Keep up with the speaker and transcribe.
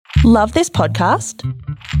Love this podcast?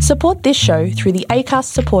 Support this show through the Acast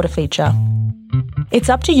supporter feature. It's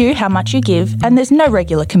up to you how much you give, and there's no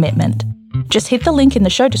regular commitment. Just hit the link in the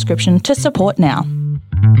show description to support now.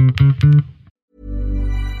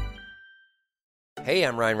 Hey,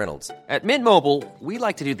 I'm Ryan Reynolds. At Mint Mobile, we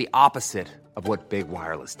like to do the opposite of what Big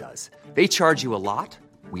Wireless does. They charge you a lot,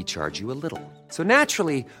 we charge you a little. So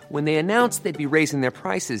naturally, when they announced they'd be raising their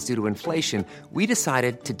prices due to inflation, we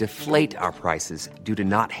decided to deflate our prices due to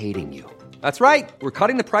not hating you. That's right. We're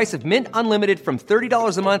cutting the price of Mint Unlimited from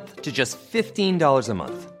 $30 a month to just $15 a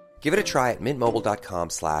month. Give it a try at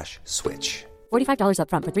mintmobile.com/switch. $45 up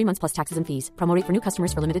front for 3 months plus taxes and fees. Promo rate for new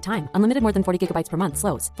customers for limited time. Unlimited more than 40 gigabytes per month.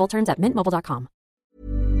 Slows full terms at mintmobile.com.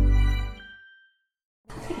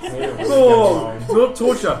 Oh, not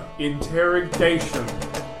torture. Interrogation.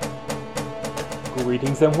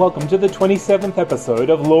 Greetings and welcome to the 27th episode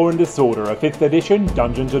of Law and Disorder, a 5th edition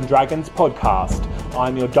Dungeons & Dragons podcast.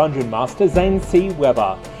 I'm your Dungeon Master, Zane C.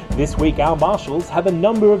 Weber. This week our marshals have a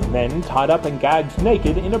number of men tied up and gagged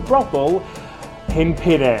naked in a brothel in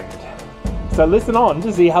Pit End. So listen on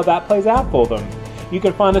to see how that plays out for them. You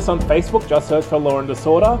can find us on Facebook, just search for Law and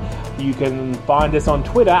Disorder. You can find us on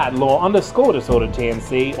Twitter at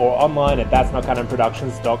law_disordertnc or online at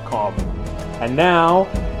that'snotcanonproductions.com. And now,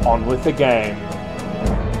 on with the game.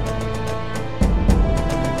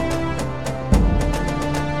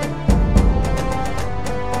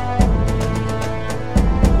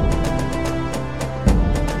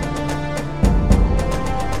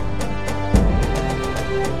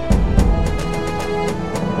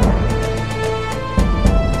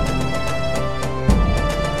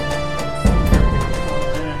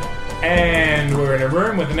 And we're in a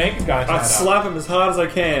room with a naked guy tied I up. slap him as hard as I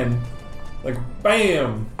can. Like,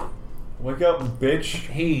 bam! Wake up, bitch.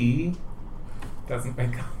 He doesn't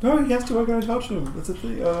wake up. No, he has to wake up and touch him. That's the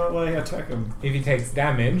thing. When I attack him. If he takes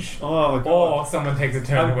damage, Oh, my God. or someone takes a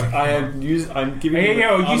turn to wake I'm giving Hey, him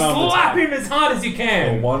yo, an you unarmed slap attack him as hard as you for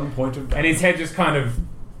can. 1 point of And his head just kind of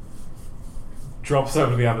drops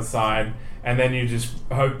over to the other side, and then you just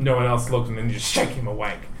hope no one else looks, and then you just shake him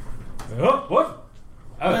awake. Oh, what?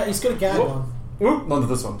 Oh. No, he's got a gag Whoop. on. Oop, none of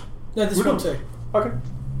this one. No, this one too. Okay.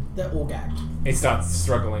 They're all gagged. He starts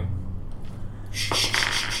struggling.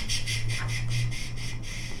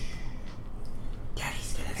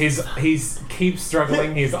 He's keeps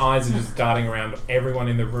struggling. His eyes are just darting around everyone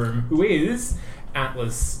in the room. Who is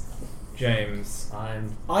Atlas James?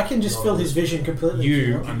 I can just fill his vision completely.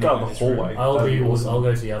 You if are want. Go not the in this room. hallway. I'll That'd be go awesome.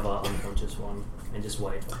 to the other unconscious one and just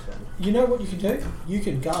wait my turn. You know what you can do? You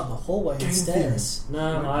can guard the hallway and stairs.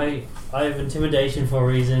 No, I have intimidation for a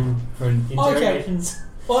reason, for interrogations.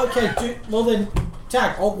 Okay, well then,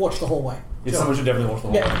 Tag, I'll watch the hallway. Yeah, someone should definitely watch the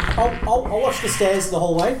hallway. Yeah, I'll watch the stairs and the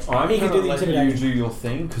hallway. I'm he can going do to the let you intimidation. do your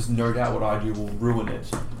thing, because no doubt what I do will ruin it.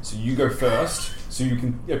 So you go first, so you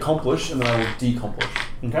can accomplish, and then I will decomplish.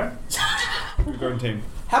 Okay? We're going team.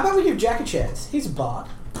 How about we give Jack a chance? He's a bard.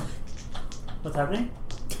 What's happening?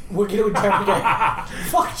 We're going to interrogate.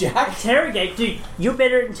 Fuck Jack. Interrogate? Dude, you're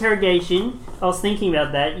better at interrogation. I was thinking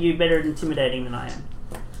about that. You're better at intimidating than I am.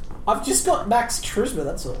 I've just got max charisma,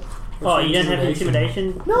 that's all. Oh, you don't have an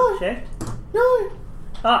intimidation No. check? No.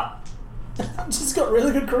 Ah, I've just got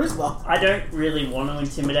really good charisma. I don't really want to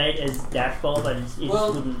intimidate as Dashball, but it just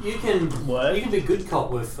wouldn't you can work. You can be good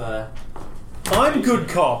cop with. I'm good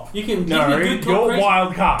cop. You can No, be good cop. you're Crazy,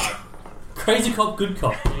 wild card. crazy cop, good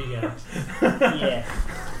cop. There you go. Yeah.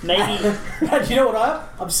 Maybe. And you know what I am?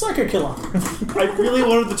 I'm Psycho Killer. I really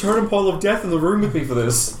wanted the totem pole of death in the room with me for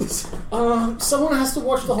this. Someone has to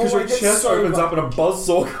watch the Because hallway. your chest opens up and a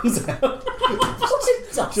buzzsaw comes out.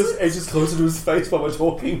 It doesn't. Just edges closer to his face while we're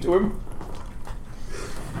talking to him.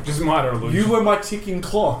 Just minor illusion. You were my ticking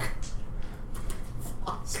clock.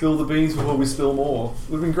 Spill the beans before we spill more.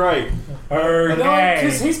 Would have been great. Okay. No,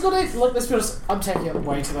 because he's got it. Look, let's be honest. I'm taking up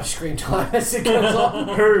way too much screen time as it goes on.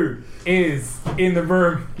 Who is in the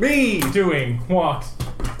room Me! doing what?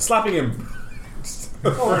 Slapping him.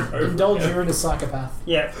 Indulge, you're in a psychopath.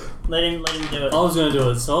 Yeah. Let him do it. I was going to do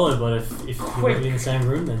it solo, but if you Quick. want to be in the same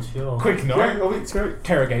room, then sure. Quick note. Yeah, oh, it's great.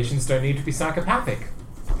 Interrogations don't need to be psychopathic.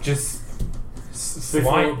 Just Before-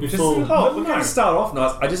 slight. before- Just, Oh, we're going to start off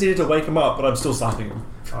nice. I just needed to wake him up, but I'm still slapping him.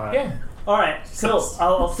 yeah. Alright, cool.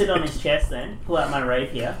 I'll sit on his chest then. Pull out my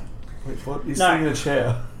rapier. Wait, what? He's No. sitting in a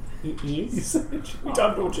chair. He is. He's sitting in a chair. We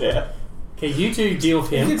done to a chair. Okay, you two deal with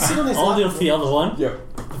him. You can sit on his I'll lap. deal with the other one.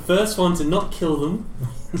 Yep. The first one to not kill them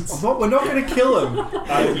We're not going to kill him.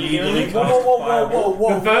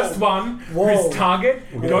 Whoa. The first one, whose target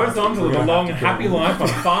goes on to live a long and happy life on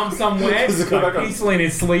a farm somewhere, like peacefully in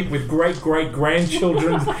his sleep with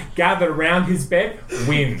great-great-grandchildren gathered around his bed,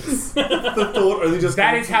 wins. The thought only just...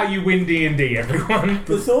 That is how you win D&D, everyone.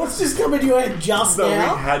 The thoughts just come into your head just So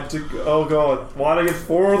now. we had to... Oh, God. Why did I get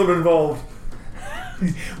 4 of them involved?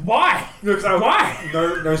 Why? Why?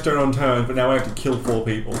 No stone unturned, but now I have to kill 4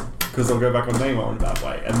 people. Because they'll go back on Neymar in that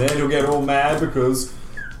way. And then he'll get all mad because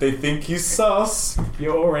they think he's sus.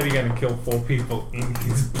 You're already going to kill 4 people in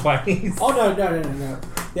his place. Oh, no.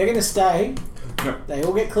 They're going to stay. No. They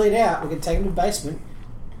all get cleared out. We're going to take them to the basement.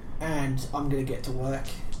 And I'm going to get to work.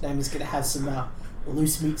 Neymar's going to have some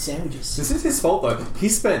loose meat sandwiches. This is his fault, though. He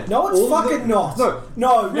spent... No, it's fucking not.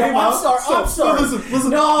 No, I'm sorry.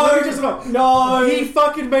 Listen. No. No. He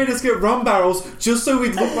fucking made us get rum barrels just so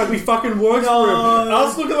we'd look like we fucking worked for him.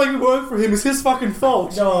 Us looking like we worked for him is his fucking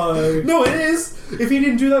fault. No, it is. If he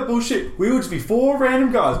didn't do that bullshit, we would just be 4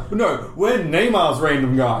 random guys. But no, we're Neymar's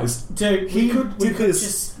random guys. Dude, we could have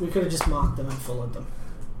just marked them and followed them.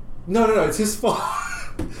 No, it's his fault.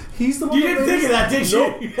 He's the one. You didn't think of that, did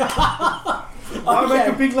you? I make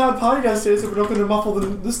a big loud party downstairs, so we're not going to muffle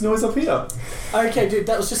this noise up here. Okay, dude,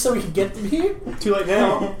 that was just so we could get them here. Too late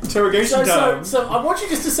now. Interrogation time. So I want you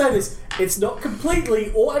just to say this. It's not completely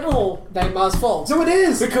or at all Neymar's fault. No, it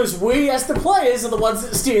is. Because we, as the players, are the ones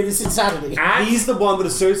that steer this insanity. He's the one that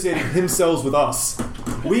associated himself with us.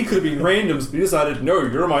 We could have been randoms, but he decided, no,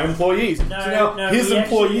 you're my employees. So now his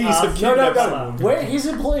employees have kidnapped someone. We're his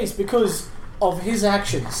employees because of his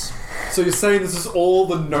actions. So you're saying this is all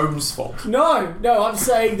the gnome's fault? No, I'm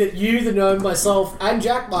saying that you, the gnome, myself, and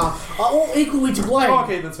Jackmar are all equally to blame. Oh,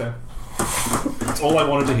 okay, that's fair. That's all I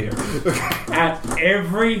wanted to hear. At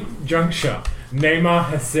every juncture, Neymar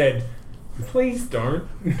has said, please don't.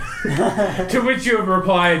 To which you have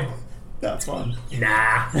replied, that's fine.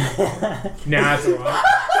 Nah, it's alright.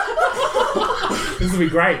 This will be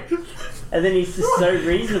great. And then he's just so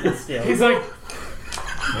reasonable still. He's like,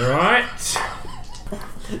 alright.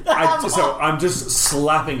 I'm just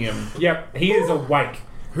slapping him. Yep, he is awake.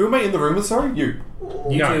 Who am I in the room with? Sorry, you.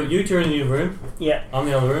 You two in the room. Yeah. I'm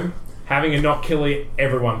in the other room. Having a not kill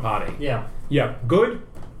everyone party. Yeah. Yep, good.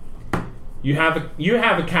 You have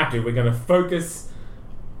a captive. We're going to focus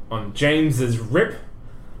on James's Rip,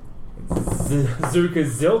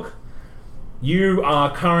 Zuka's Zilk. You are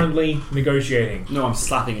currently negotiating. No, I'm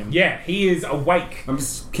slapping him. Yeah, he is awake. I'm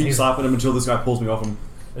just keep slapping him until this guy pulls me off him.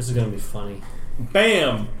 This is going to be funny.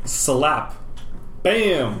 Bam! Slap.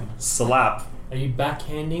 Bam! Slap. Are you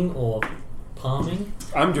backhanding or palming?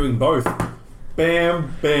 I'm doing both.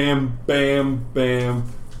 Bam, bam, bam, bam,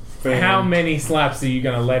 bam. How many slaps are you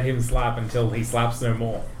going to let him slap until he slaps no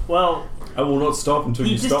more? Well, I will not stop until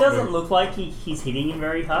you stop. He just doesn't look like he's hitting him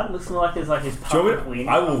very hard. It looks like there's like his puff of wind.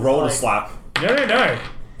 I will roll a slap. No.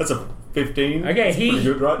 That's a 15. Okay, That's pretty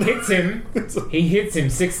good, right? hits him. He hits him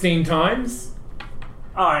 16 times.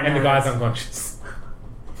 Oh, and the guy's unconscious.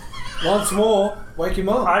 Once more, wake him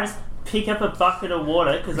up. I just pick up a bucket of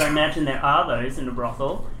water, because I imagine there are those in a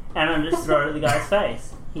brothel, and I just throw it at the guy's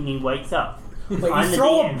face. And he wakes up. Wait, you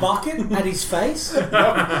throw a bucket at his face?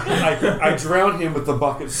 I drown him with the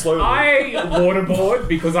bucket slowly. I waterboard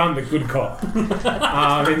because I'm the good cop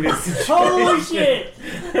in this situation. Holy shit!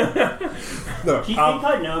 No, Do you think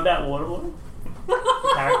I know about waterboarding?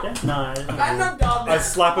 Character? No. I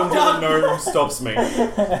slap him till the gnome stops me.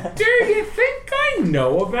 Do you think I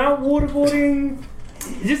know about waterboarding?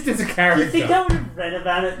 Just as a character. You think I would have read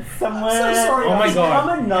about it somewhere? I'm so sorry. Oh my god.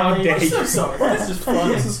 I'm a knowledge. How dare you. I'm so sorry. This is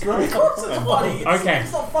funny. This is great. Of course it's funny. Okay.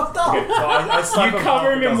 It's not fucked up. Okay, so I slap You him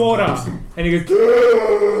cover him in water. And he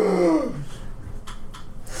goes...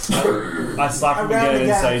 I slap him Around again the and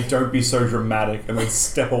gag. say, don't be so dramatic, and then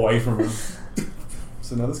step away from him.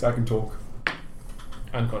 So now this guy can talk.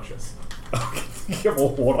 Unconscious. Get more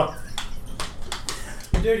water.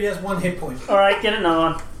 Dude, he has 1 hit point. Alright, get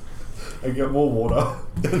another one. I get more water,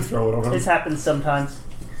 then throw it on him. This happens sometimes.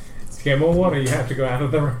 To get more water, you have to go out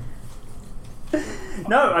of the room.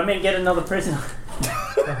 No, I meant get another prisoner.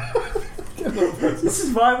 This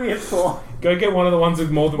is why we have 4. Go get one of the ones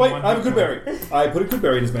with more than Wait, one. I have a good berry. I put a good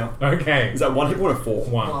berry in his mouth. Okay. Is that 1 hit point or 4?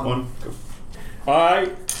 One. Cool.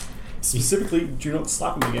 I specifically do not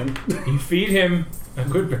slap him again. You feed him a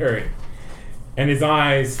good berry, and his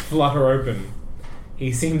eyes flutter open.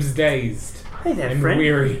 He seems dazed Hey there, and friend.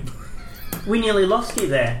 weary. We nearly lost you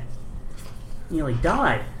there. Nearly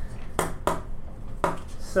died.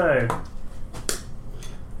 So,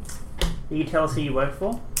 will you tell us who you work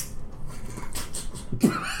for? You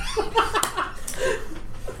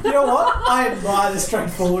know what? I admire the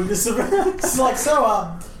straightforwardness of it. It's like,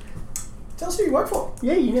 so, Tell us who you work for.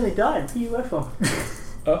 Yeah, you nearly died. Who you work for?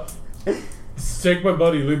 Take my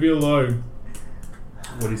body, leave me alone.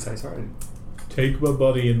 What did he say? Sorry. Take my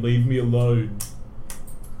body and leave me alone.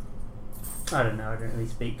 I don't know. I don't really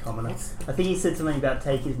speak common. I think he said something about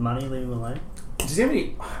take his money, leave him alone. Does he have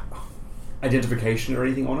any identification or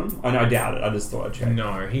anything on him? I doubt it. I just thought I'd check.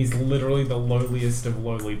 No, he's literally the lowliest of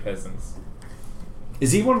lowly peasants.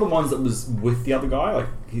 Is he one of the ones that was with the other guy? Like,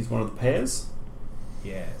 he's one of the pairs?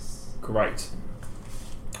 Yes. Great.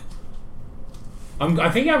 I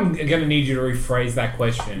think I'm going to need you to rephrase that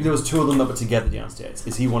question. There was two of them that were together downstairs.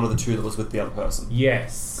 Is he one of the two that was with the other person?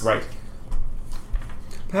 Yes. Great.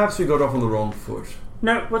 Perhaps we got off on the wrong foot.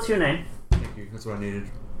 No, what's your name? Thank you. That's what I needed.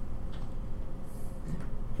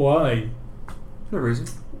 Why? No reason.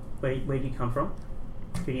 Where do you come from?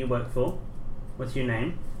 Who do you work for? What's your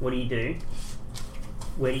name? What do you do?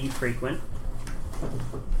 Where do you frequent?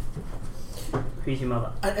 Who's your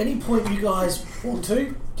mother? At any point you guys want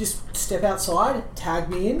to, just step outside, tag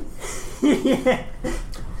me in. Yeah.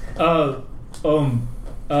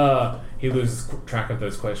 He loses track of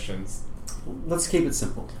those questions. Let's keep it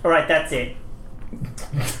simple. Alright, that's it.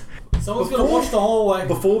 Someone's going to watch the hallway.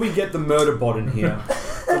 Before we get the murder bot in here,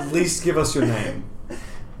 at least give us your name,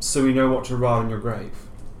 so we know what to write on your grave.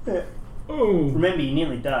 Oh. Remember, you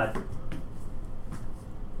nearly died.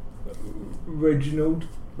 Reginald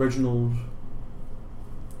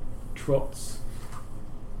Trots.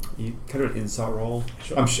 You kind of an insight roll.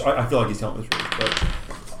 Sure. I feel like he's telling the truth, but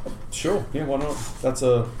sure, yeah, why not? That's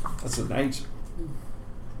an 8.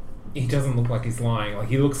 He doesn't look like he's lying. Like,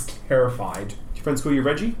 he looks terrified. Your friends call you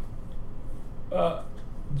Reggie? Reg?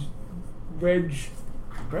 Well,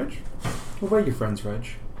 where are your friends, Reg?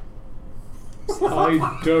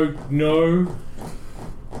 I don't know.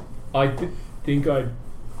 I think I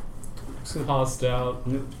passed out.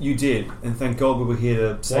 You did, and thank God we were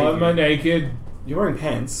here to save you. Why am I naked? You're wearing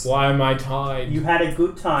pants. Why am I tied? You had a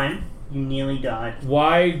good time. You nearly died.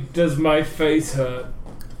 Why does my face hurt?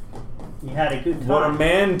 You had a good time. What a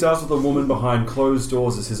man does with a woman behind closed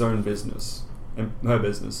doors is his own business. And her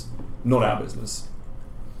business. Not our business.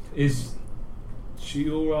 Is she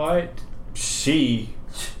alright? She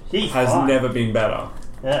She's has fine. never been better.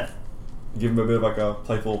 Yeah. Give him a bit of like a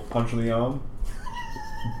playful punch in the arm.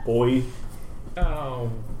 Boy. Ow.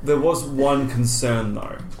 There was one concern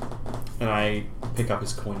though. And I pick up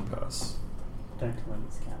his coin purse. Don't tell him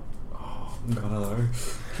it's count. Oh, I'm gonna though.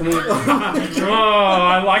 Can we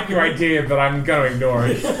I like your idea, but I'm going to ignore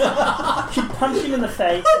it. should punch him in the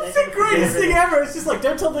face? That's the greatest thing ever. It's just like,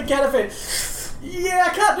 don't tell the counterfeit. Yeah,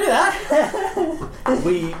 I can't do that.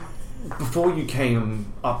 Before you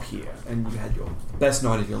came up here and you had your best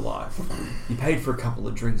night of your life, you paid for a couple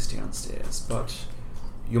of drinks downstairs, but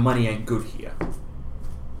your money ain't good here.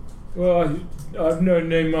 Well, I've known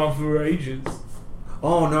Neymar for ages.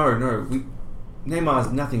 Oh, no.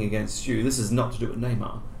 Neymar's nothing against you. This is not to do with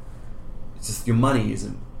Neymar. It's just your money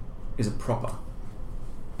isn't proper.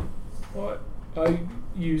 What? I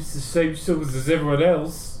use the same silvers as everyone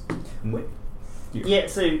else. Yeah.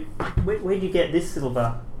 So where do you get this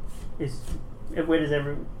silver? Where do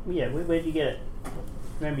you get it?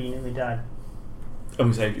 Remember, you nearly died. And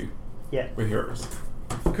we saved you. Yeah. We're heroes.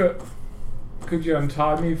 Could you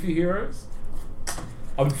untie me if you're heroes?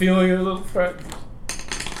 I'm feeling a little threatened.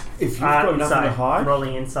 If you've got nothing to hide,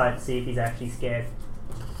 Rolling insight to see if he's actually scared.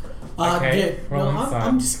 Okay, Yeah, no,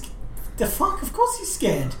 I'm just... The fuck? Of course he's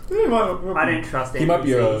scared. I don't trust He might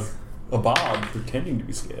be NPCs. a bard pretending to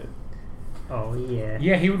be scared. Oh yeah.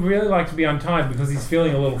 Yeah, he would really like to be untied because he's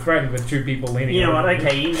feeling a little threatened with two people leaning You know what? over him.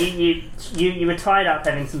 Okay, you were tied up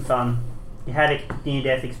having some fun. You had a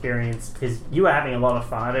near-death experience because you were having a lot of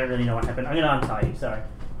fun. I don't really know what happened. I'm going to untie you. Sorry.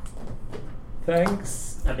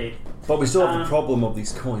 Thanks. A bit. But we still have the problem of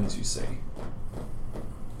these coins, you see.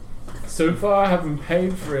 So far, I haven't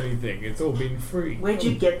paid for anything. It's all been free. Where'd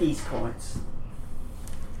you get these coins?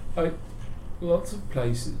 Lots of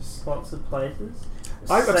places. Lots of places.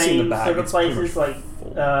 I've seen the bag. Sort of It's pretty places much like.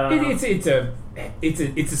 full.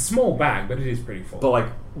 It's a small bag, but it is pretty full. But like,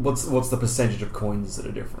 what's the percentage of coins that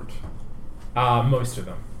are different? Most of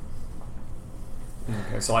them.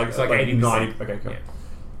 Okay, so like, It's like 90. 80%. Okay, cool. Yeah.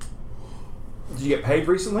 Did you get paid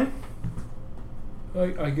recently?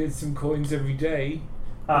 I get some coins every day.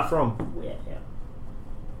 Where from? Yeah.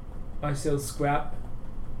 I sell scrap.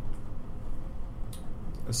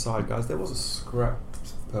 Aside, guys, there was a scrap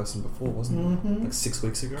person before, wasn't there? Like 6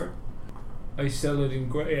 weeks ago. I sell it in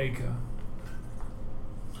Greyacre.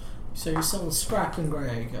 So you sell the scrap in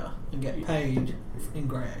Greyacre and get paid in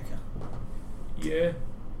Greyacre. Yeah.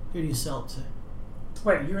 Who do you sell it to?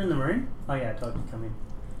 Wait, you're in the room? Oh yeah, I told you to come in.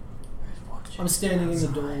 I'm standing in the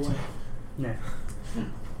doorway. No.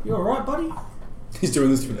 You alright, buddy? He's doing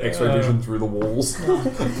this with X-ray vision through the walls.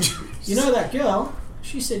 You know that girl?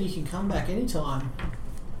 She said you can come back anytime,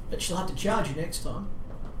 but she'll have to charge you next time.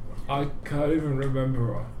 I can't even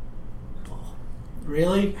remember her. Oh,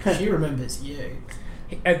 really? She remembers you.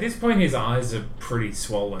 At this point, his eyes are pretty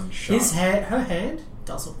swollen shut. Her hand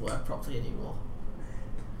doesn't work properly anymore.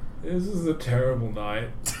 This is a terrible night.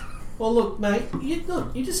 Well, look, mate.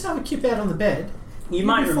 You just have a kip out on the bed. You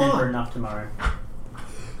might remember enough tomorrow.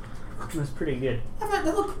 It was pretty good.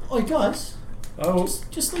 Look, guys. Oh,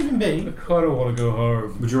 just leave him be. I kind of want to go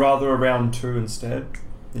home. Would you rather a round 2 instead?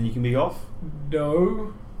 Then you can be off?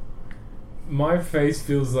 No. My face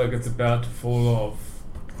feels like it's about to fall off.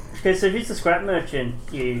 Okay, so who's the scrap merchant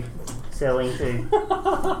you selling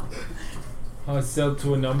to? I sell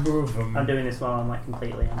to a number of them. I'm doing this while I'm like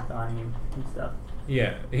completely untying him and stuff.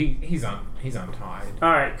 Yeah, he's untied.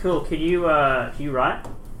 All right, cool. Could you do you write?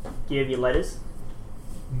 Do you have your letters?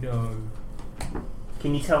 No.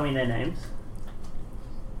 Can you tell me their names?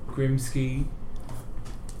 Grimsky,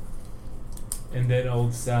 and then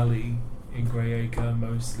Old Sally in Greyacre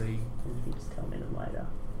mostly. You can just tell me them later.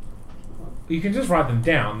 You can just write them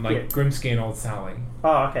down, like Yeah. Grimsky and Old Sally.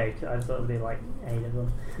 Oh, okay. I thought it would be like 8 of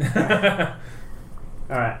them.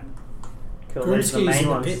 All right. Cool. Those are the Grimsky's main in the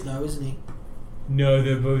ones. pit, though, isn't he? No,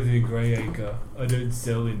 they're both in Greyacre. I don't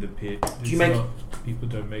sell in the pit. People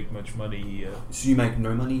don't make much money here. So you make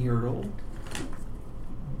no money here at all?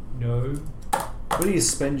 No. Where do you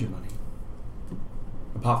spend your money?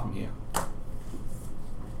 Apart from here.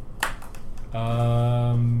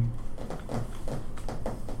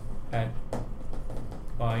 At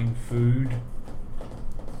buying food.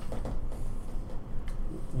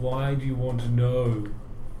 Why do you want to know?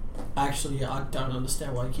 Actually, I don't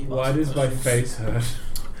understand why you keep Why asking does my questions. face hurt?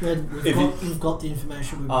 We've got the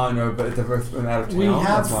information we want. I know, but they're both out of town. We have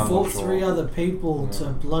that's why I'm fought not sure. 3 other people to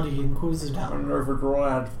bloody Inquisitor. I don't know if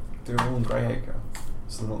Dryad, they're all in Greyacre.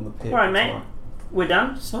 So they're not in the pit. All right, that's mate. why. We're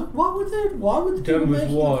done. So why would the people Done with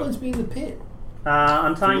making what? influence be in the pit?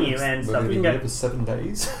 I'm tying you and We're stuff. going to You be can there go. for 7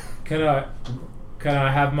 days. Can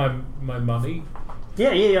I have my money?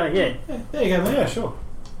 Yeah. Yeah, there you go, mate. Yeah, sure.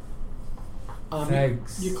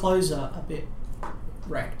 Thanks. Your clothes are a bit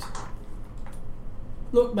wrecked.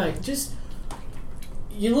 Look, mate,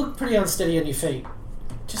 you look pretty unsteady on your feet.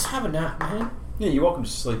 Just have a nap, man. Yeah, you're welcome to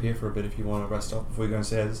sleep here for a bit if you want to rest up before you go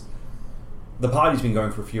downstairs. The party's been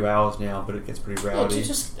going for a few hours now, but it gets pretty Yeah, rowdy.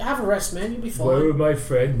 just have a rest, man. You'll be fine. Where are my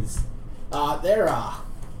friends? There are.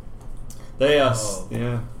 They are, Oh.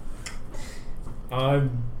 yeah.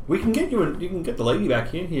 We can get you can get the lady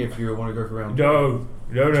back in here if you want to go for a round. No.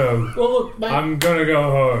 Well, look, mate. I'm gonna go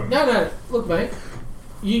home. No. Look, mate.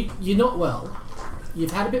 You're not well.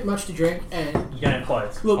 You've had a bit much to drink, and You don't have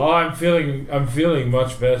clothes. look, Oh, I'm feeling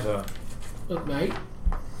much better. look, mate.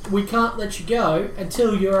 We can't let you go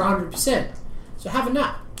until you're 100%. So have a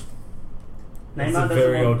nap. That's Neymar a doesn't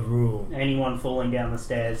very want odd rule. anyone falling down the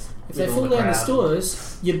stairs. If with they all fall the down the crowd.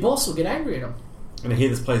 stairs, your boss will get angry at them. And I hear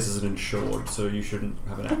this place isn't insured, so you shouldn't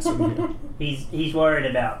have an accident here. He's worried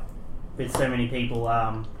about, with so many people,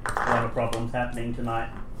 a lot of problems happening tonight,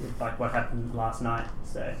 with like what happened last night.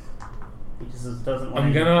 So he just doesn't want.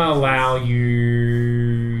 I'm anyone gonna to- allow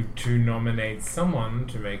you to nominate someone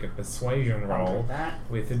to make a persuasion I'll do roll that.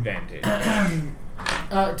 with advantage.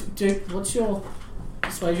 Dude, what's your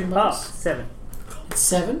persuasion Oh, bonus? 7. It's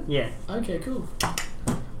 7? Yeah. Okay, cool.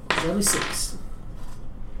 It's only 6.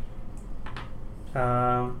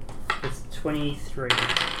 It's 23.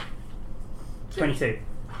 22.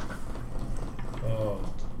 Oh.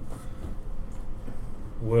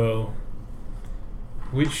 Well,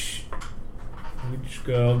 which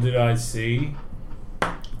girl did I see?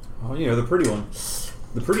 Oh, you know, the pretty one.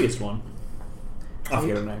 The prettiest one. I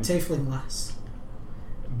forget her name. Tiefling lass.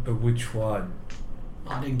 But which one?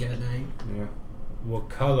 I didn't get a name. Yeah. What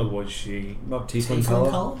colour was she? Not tiefling Tiefling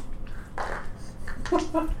colour.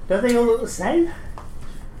 colour? Don't they all look the same?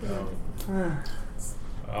 No.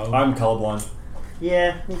 I'll, I'm colourblind.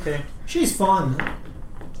 Yeah, me too. She's fine though.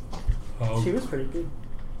 I'll She was pretty good.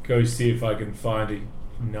 go see if I can find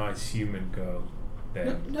a nice human girl. No,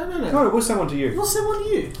 Then. No, we'll send one to you. We'll send one to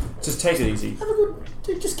you. Just take it easy. Have a good...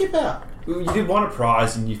 Dude, just skip out. You did won a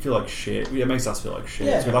prize and you feel like shit. It makes us feel like shit.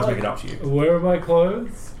 Yeah, so we'd like to like- make it up to you. Where are my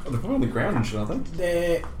clothes? Oh, they're probably on the ground and shit, I think.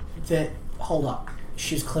 They're... Hold up.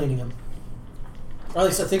 She's cleaning them. Or at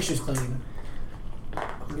least I think she's cleaning them.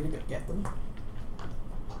 I'm gonna go get them.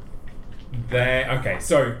 Okay,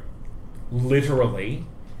 so literally,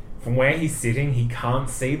 from where he's sitting, he can't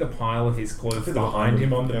see the pile of his clothes they're behind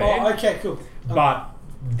him on the Yeah. bed. Oh, okay, cool. But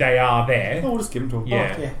they are there. Oh, we'll just give them to him.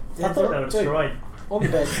 Yeah. Yeah. I thought they were Dude, destroyed. On the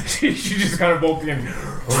bed. she just kind of walked in.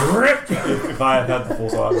 Rip! If I had had the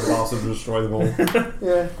foresight, I would have asked him to destroy them all.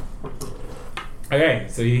 Yeah. Okay,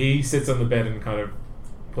 so he sits on the bed and kind of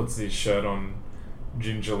puts his shirt on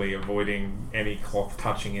gingerly, avoiding any cloth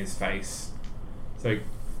touching his face. So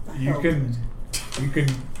you can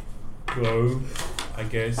go, I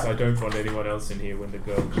guess. I don't want anyone else in here when the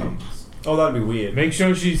girl comes. Oh, that'd be weird. Make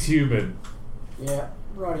sure she's human. Yeah.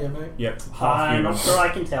 Rightio, mate. Yep, half I'm human. not sure I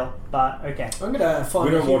can tell, but okay. I'm gonna find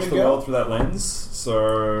We a don't watch human the girl. world through that lens,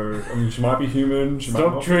 so I mean, she might be human. She might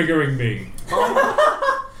Stop not. triggering me.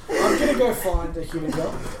 I'm gonna go find a human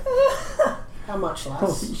girl. How much, lass?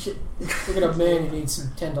 Holy shit. Look at a man who needs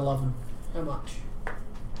some tender loving. How much?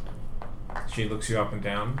 She looks you up and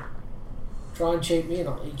down. Try and cheat me and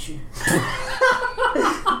I'll eat you.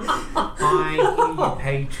 I hear you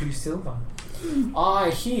pay 2 silver. I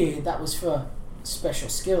hear that was for special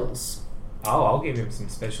skills. Oh, I'll give him some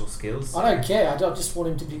special skills. I don't care. I just want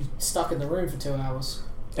him to be stuck in the room for 2 hours.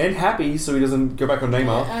 And happy, so he doesn't go back on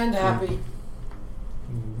Neymar. And happy.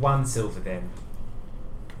 1 silver then.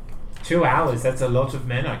 2 hours, that's a lot of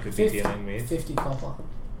men I could be 50, dealing with. 50 copper.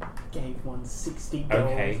 Gave $160.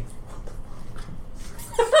 Okay.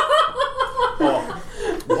 Oh,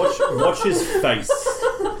 watch his face.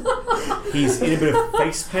 He's in a bit of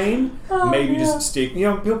face pain. Maybe just stick. You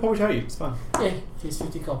know, he'll probably tell you. It's fine. Yeah, here's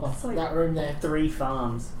 50 copper. like that room there. 3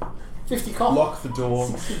 farms. 50 copper. Lock the door,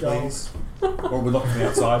 please. Or we lock from the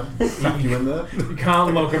outside. Trap you in there. You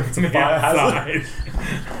can't lock it from the fire outside.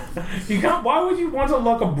 You can't. Why would you want to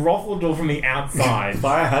lock a brothel door from the outside?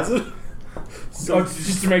 Fire hazard. So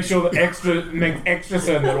just to make sure that make extra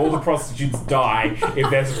certain that all the prostitutes die if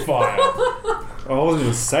there's a fire. I wasn't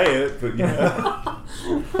going to say it, but yeah.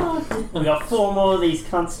 We've got 4 more of these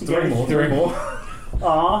cunts to go. 3 more.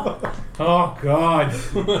 Aw. Oh God.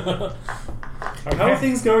 How are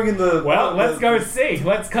things going in the... Well, let's go see.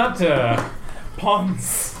 Let's cut to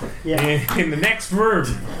Pons in the next room.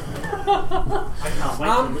 I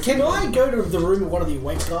can't wait. Can I go to the room of one of the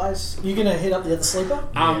awake guys? You gonna hit up the other sleeper?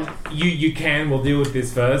 You can. We'll deal with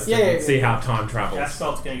this first. Yeah, and yeah, see how time travels.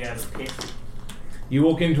 Asphalt's going to go to the pit. You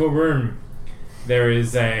walk into a room. There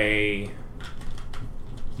is a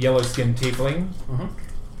yellow-skinned tiefling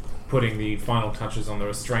putting the final touches on the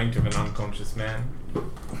restraint of an unconscious man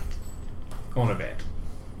on a bed.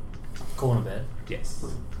 Corner bed. Yes.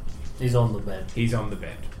 He's on the bed. He's on the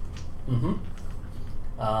bed. Mm-hmm.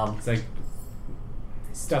 So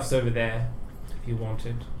stuff's over there if you want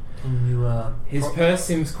it. Can you, His purse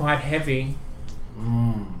seems quite heavy.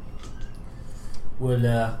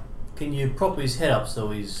 Well, can you prop his head up so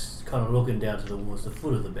he's kind of looking down towards the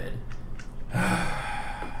foot of the bed?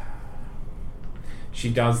 She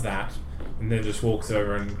does that and then just walks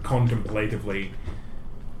over and contemplatively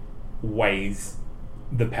weighs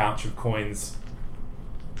the pouch of coins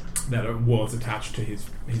that was attached to his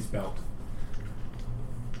belt.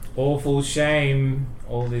 Awful shame,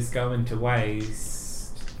 all this going to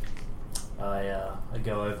waste. I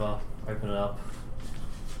go over, open it up,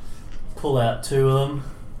 pull out 2 of them,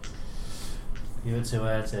 give it to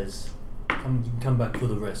her, it says, come back for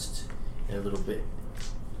the rest in a little bit.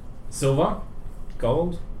 Silver,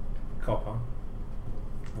 gold, copper.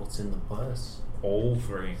 What's in the purse? All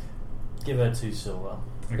 3. Give her 2 silver.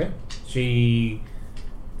 Okay. She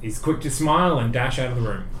is quick to smile and dash out of the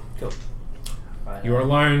room. Cool. Right, You're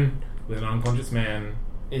alone with an unconscious man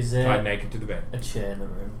is there tied naked to the bed. a chair in the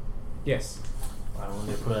room? Yes. Right, I'm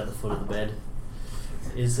going to put it at the foot of the bed.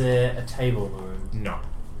 Is there a table in the room? No.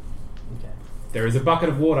 Okay. There is a bucket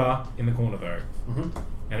of water in the corner though, Mm-hmm.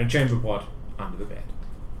 and a chamber pot under the bed.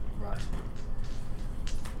 Right.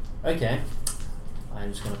 Okay.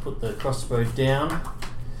 I'm just going to put the crossbow down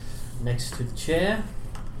next to the chair,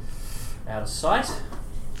 out of sight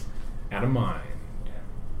Out of mind.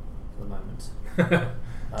 for the moment.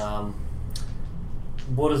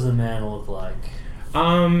 What does the man look like?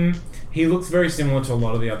 He looks very similar to a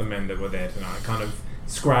lot of the other men that were there tonight. Kind of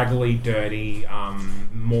scraggly, dirty,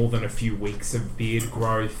 more than a few weeks of beard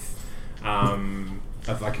growth,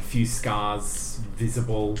 of like a few scars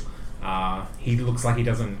visible. He looks like he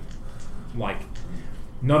doesn't, like,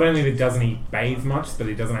 not only doesn't he bathe much, but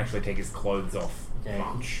he doesn't actually take his clothes off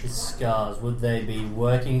much. His scars, would they be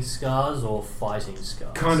working scars or fighting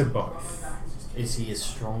scars? Kind of both. Is he a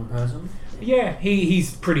strong person? Yeah,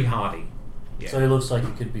 he's pretty hardy. Yeah. So he looks like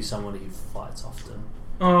he could be someone who fights often.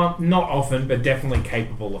 Not often, but definitely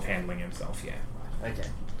capable of handling himself, yeah. Okay.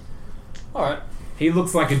 Alright. He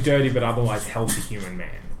looks like a dirty but otherwise healthy human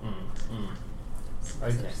man.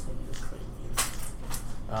 Okay.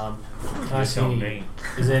 Can I You tell see, me.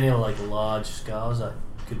 is there any like large scars that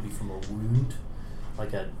could be from a wound?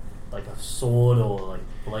 Like a like a sword or like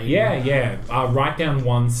blade? Yeah. Right down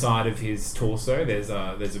one side of his torso, there's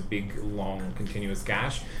a big, long, continuous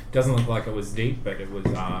gash. Doesn't look like it was deep, but it was.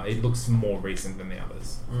 It looks more recent than the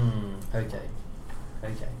others. Okay.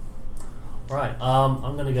 Right.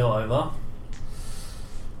 I'm gonna go over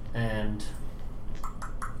and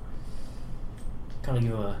kind of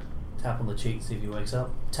give him a tap on the cheek, see if he wakes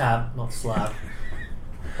up. Tap, not slap.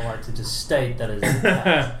 I like to just state that it's a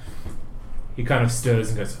tap. He kind of stirs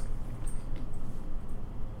and goes,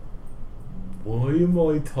 "Why am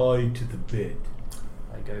I tied to the bed?"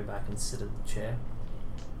 I go back and sit at the chair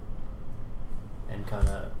and kind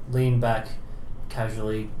of lean back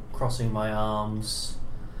casually, crossing my arms,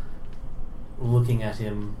 looking at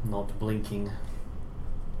him, not blinking.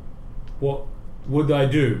 "What would I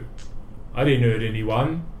do? I didn't hurt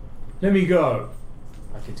anyone. Let me go."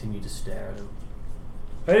 I continue to stare at him.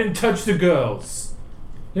 "I didn't touch the girls.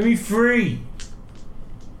 Let me free."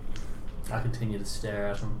 I continue to stare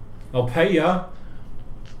at him. "I'll pay ya.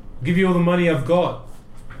 I'll give you all the money I've got.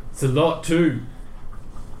 It's a lot too."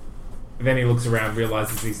 And then he looks around,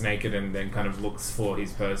 realizes he's naked, and then kind of looks for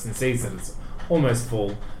his purse and sees that it's almost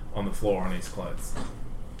full on the floor on his clothes.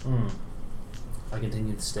 I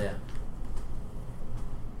continue to stare.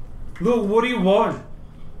 "Look, what do you want?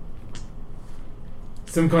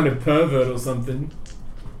 Some kind of pervert or something?"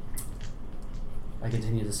 I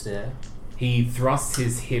continue to stare. He thrusts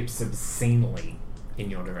his hips obscenely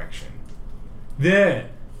in your direction. "There!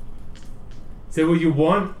 Is that what you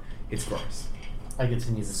want?" It's gross. I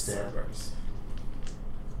continue to stare. So gross.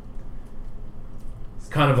 It's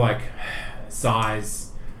kind of like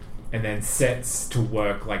sighs and then sets to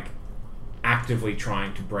work, like actively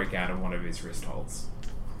trying to break out of one of his wrist holds.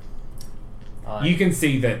 You can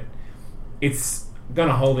see that it's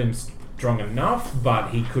gonna hold him strong enough,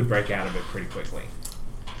 but he could break out of it pretty quickly.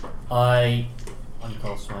 I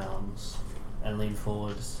uncross my arms and lean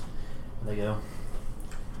forwards. And they go,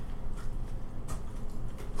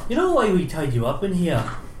 "You know why we tied you up in here?"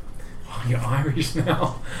 Oh, you're Irish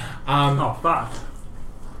now. Oh, fuck.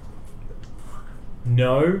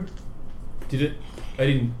 No. Did it?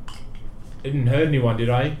 I didn't hurt anyone, did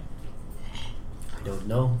I? I don't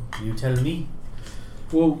know. You tell me.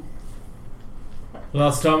 Well,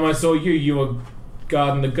 last time I saw you, you were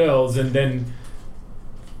guarding the girls, and then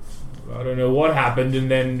I don't know what happened,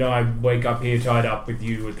 and then I wake up here tied up with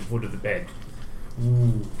you at the foot of the bed.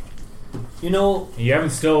 You know... You haven't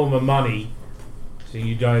stolen my money, so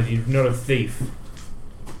you're not a thief.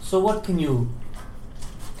 So what can you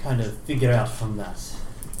kind of figure out from that?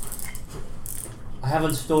 I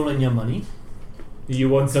haven't stolen your money. You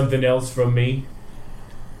want something else from me?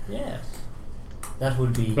 Yes. That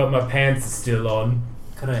would be... But my pants are still on.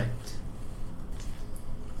 Correct.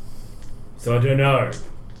 So I don't know.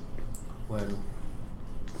 Well,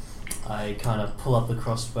 I kind of pull up the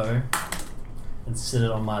crossbow and sit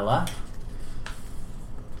it on my lap.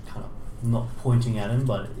 Kind of not pointing at him,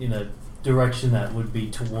 but in a direction that would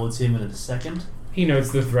be towards him in a second. He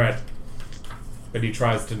notes the threat, but he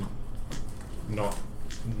tries to not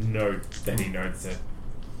note that he notes it.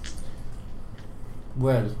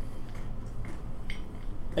 Well,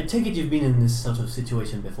 I take it you've been in this sort of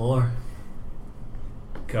situation before.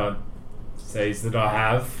 Can't say that I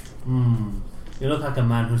have. You look like a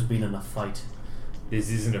man who's been in a fight. This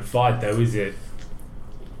isn't a fight though, is it?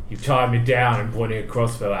 You tied me down and pointing a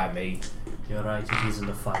crossbow at me. You're right, it isn't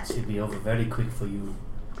a fight. It'll be over very quick for you.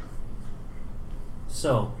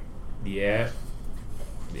 So... Yeah.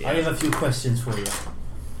 I have a few questions for you.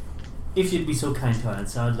 If you'd be so kind to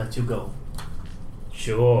answer, I'd let you go.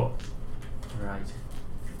 Sure. Right.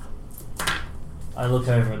 I look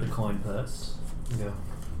over at the coin purse and go,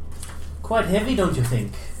 quite heavy, don't you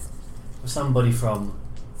think? For somebody from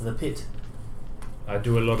the pit. I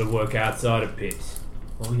do a lot of work outside of pit.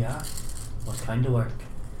 Oh yeah? What kind of work?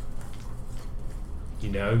 You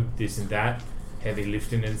know, this and that. Heavy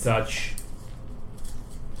lifting and such.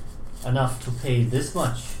 Enough to pay this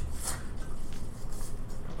much?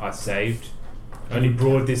 I saved. Only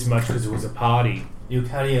brought this much because it was a party. You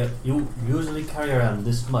usually carry around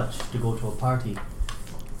this much to go to a party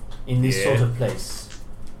in this sort of place.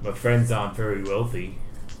 My friends aren't very wealthy.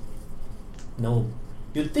 No.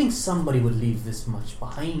 You'd think somebody would leave this much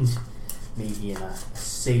behind. Maybe in a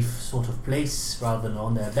safe sort of place rather than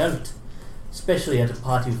on their belt. Especially at a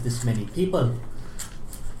party with this many people.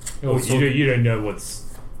 Oh, you don't know what's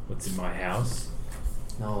in my house.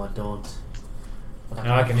 No, I don't. But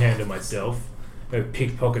I can handle myself. No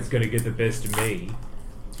pickpocket's gonna get the best of me.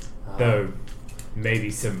 Though,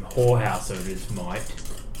 maybe some whorehouse owners might.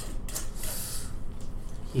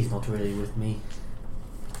 He's not really with me.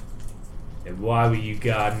 And why were you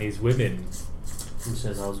guarding his women? Who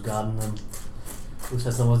says I was guarding them? Who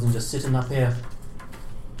says I wasn't just sitting up here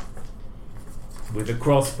With a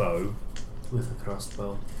crossbow? with a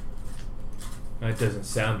crossbow? That doesn't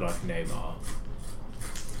sound like Neymar.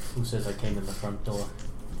 Who says I came in the front door?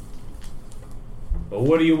 But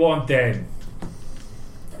what do you want then?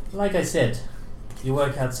 Like I said, you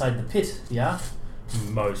work outside the pit, yeah?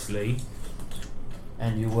 Mostly.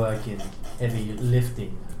 And you work in heavy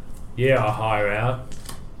lifting. Yeah, I hire out.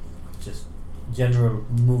 Just general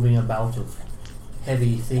moving about of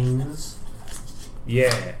heavy things.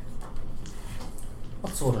 Yeah,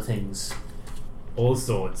 What sort of things? all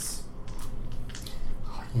sorts.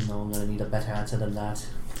 You know I'm gonna need a better answer than that.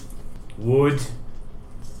 Wood?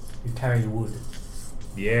 You carry wood,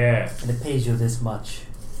 Yeah, and it pays you this much.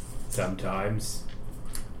 sometimes.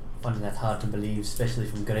 Finding that hard to believe, especially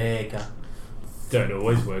from Greyacre. Don't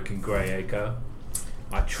always work in Greyacre.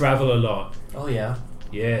 I travel a lot. Oh yeah,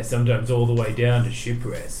 Yeah, sometimes all the way down to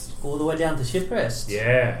Shiprest. all the way down to Shiprest.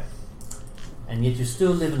 Yeah. And yet you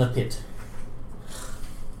still live in a pit.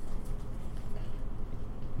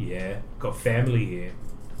 Yeah, got family here.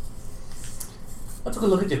 I took a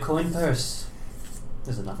look at your coin purse.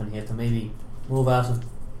 There's enough in here to maybe move out of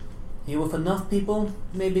here with enough people.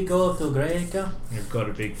 Maybe go up to Greyacre. You've got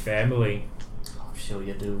a big family. I'm sure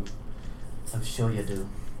you do. I'm sure you do.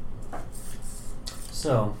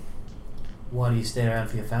 So, why do you stay around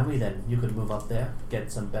for your family then? You could move up there,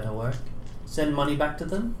 get some better work, send money back to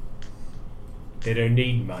them. They don't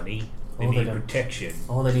need money. They Oh, they need don't. protection.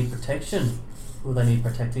 Oh, they need protection. Who they need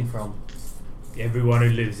protecting from? Everyone who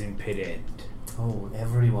lives in Pit End. Oh,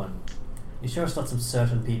 everyone. You sure it's not some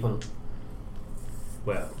certain people?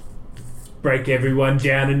 Well, break everyone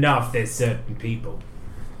down enough, there's certain people.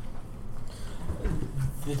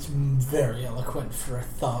 It's very eloquent for a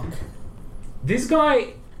thug. This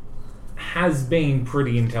guy has been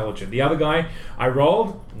pretty intelligent. The other guy, I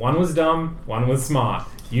rolled, one was dumb, one was smart.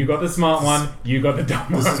 You got the smart one, you got the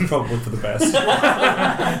dumb one. This is probably for the best.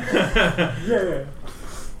 Yeah.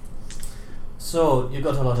 So, you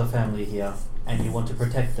got a lot of family here, and you want to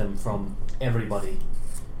protect them from everybody.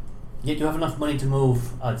 Yet you have enough money to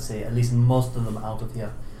move, I'd say, at least most of them out of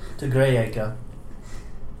here, to Greyacre.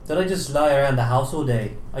 Did I just lie around the house all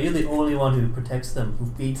day? Are you the only one who protects them, who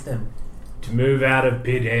feeds them? To move out of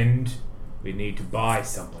Pit End, we need to buy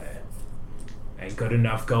somewhere. Ain't got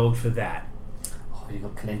enough gold for that. Oh, you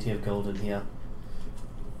got plenty of gold in here.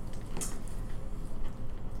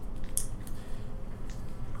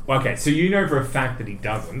 Okay, so you know for a fact that he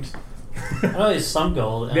doesn't. I know there's some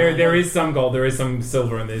gold. and There is some gold, there is some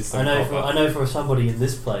silver, and there's some copper. I know for somebody in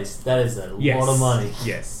this place, that is a Yes. lot of money.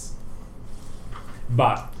 Yes.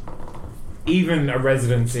 But even a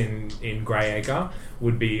residence in Greyacre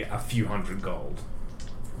would be a few hundred gold.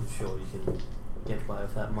 I'm sure you can get by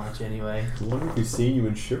with that much anyway. I wonder if we've seen you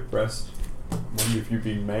in Shiprest. I wonder if you've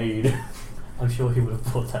been made. I'm sure he would have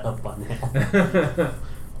brought that up by now.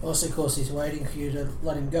 Also, of course, he's waiting for you to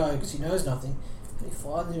let him go because he knows nothing. And he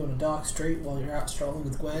finds you on a dark street while you're out strolling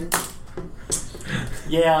with Gwen.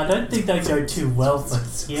 Yeah, I don't think that go too well for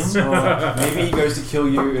him. Maybe he goes to kill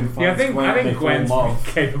you and finds Yeah, I think they fall Gwen's in love.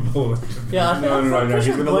 capable of Yeah, I think No, I'm no, pretty he's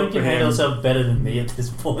sure gonna Gwen look can for handle him. herself better than me at this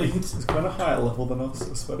point. He's quite a higher level than us,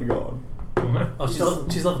 I swear to God. Oh,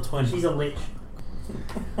 she's level 20. She's a lich.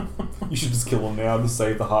 You should just kill him now to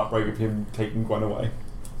save the heartbreak of him taking Gwen away.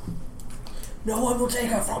 No one will take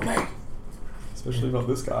her from me! Especially not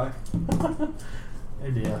this guy. Oh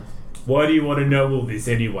dear. Why do you want to know all this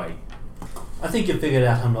anyway? I think you figured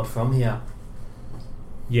out I'm not from here.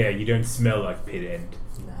 Yeah, you don't smell like Pit End.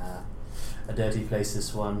 Nah. A dirty place,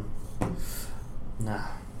 this one. Nah.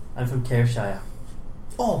 I'm from Careshire.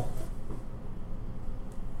 Oh.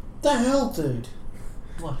 The hell, dude?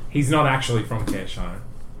 What? He's not actually from Careshire.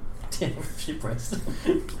 Damn, Shiprest.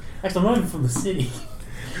 Actually, I'm not even from the city.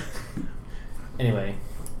 Anyway.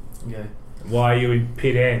 Go. Why are you in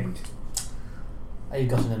Pit End? I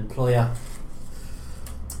got an employer.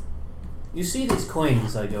 You see these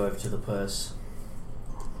coins? I go over to the purse.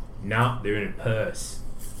 Nah, they're in a purse.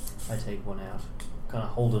 I take one out. Kind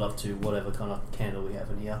of hold it up to whatever kind of candle we have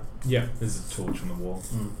in here. Yeah, there's a torch on the wall.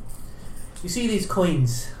 You see these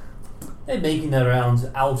coins? They're making their rounds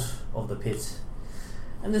out of the pit.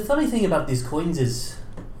 And the funny thing about these coins is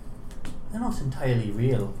they're not entirely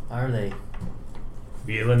real, are they?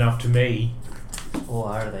 Real enough to me. Or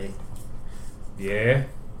are they? Yeah.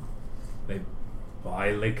 They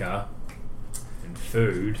buy liquor and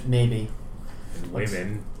food Maybe. and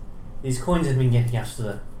women. These coins have been getting after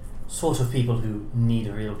the sort of people who need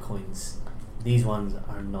real coins. These ones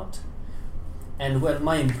are not. And well,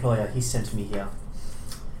 my employer, he sent me here.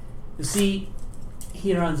 You see,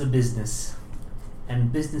 he runs a business,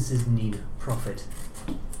 and businesses need profit.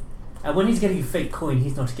 And when he's getting a fake coin,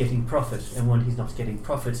 he's not getting profit. And when he's not getting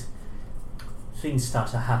profit, things start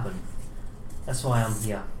to happen. That's why I'm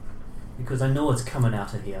here. Because I know what's coming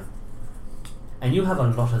out of here. And you have a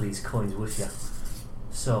lot of these coins with you.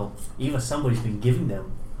 So, either somebody's been giving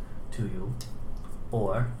them to you,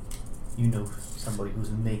 or you know somebody who's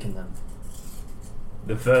making them.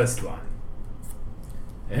 The first one.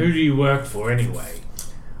 Who do you work for anyway?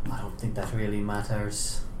 I don't think that really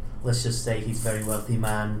matters. Let's just say he's a very wealthy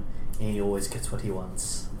man, and he always gets what he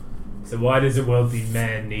wants. So why does a wealthy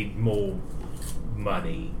man need more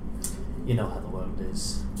money? You know how the world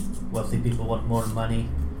is. Wealthy people want more money.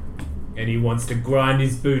 And he wants to grind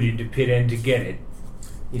his boot into pit end to get it.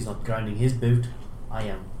 He's not grinding his boot. I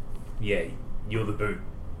am. Yeah, you're the boot.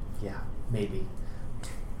 Yeah, maybe.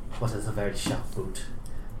 But it's a very sharp boot.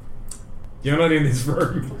 You're not in this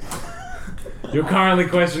room. You're currently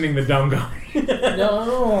questioning the dumb guy.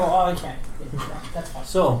 No, okay. Yeah, that's fine.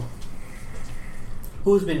 So,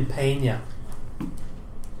 who's been paying you?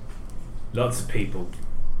 Lots of people.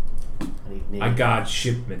 I guard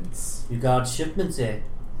shipments. You guard shipments, eh?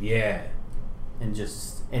 Yeah. And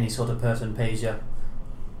just any sort of person pays you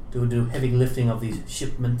to do heavy lifting of these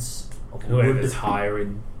shipments of Whoever's wood.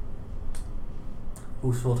 hiring.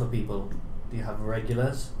 Who sort of people? Do you have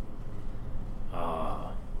regulars?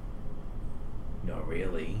 Not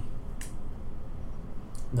really.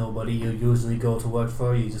 Nobody you usually go to work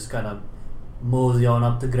for? You just kind of mosey on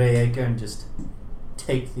up to Greyacre and just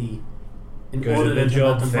take the Go to the inordinate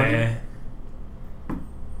job amount of money? fair.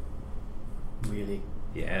 Really?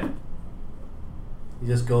 Yeah. You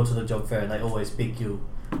just go to the job fair and they always pick you.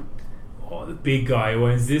 Oh, the big guy who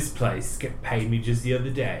owns this place paid me just the other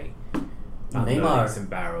day. Unloading Neymar. some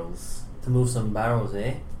barrels. To move some barrels,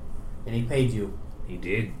 eh? And he paid you. He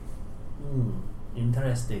did.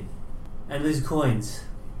 Interesting. And these coins,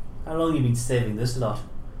 how long you been saving this lot?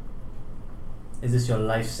 Is this your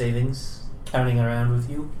life savings carrying around with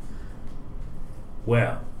you?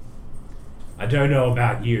 Well, I don't know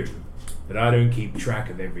about you, but I don't keep track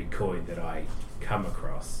of every coin that I come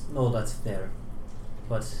across. No, that's fair.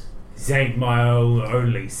 But This ain't my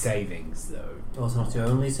only savings, though. well, it's not your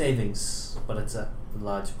only savings, but it's a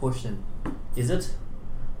large portion. Is it?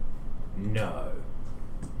 No.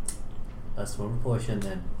 A small portion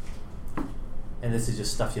then. And this is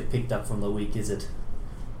just stuff you picked up from the week, is it?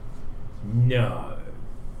 No.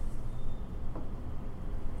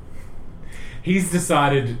 He's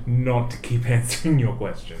decided not to keep answering your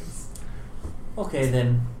questions. Okay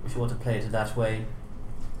then, if you want to play it that way,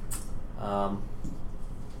 I'll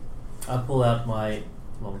pull out my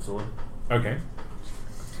longsword Okay.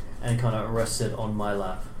 and kind of rest it on my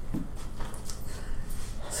lap.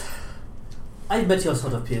 I've met your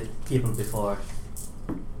sort of people before.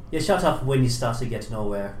 You shut up when you start to get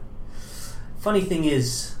nowhere. Funny thing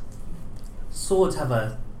is, swords have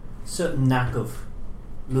a certain knack of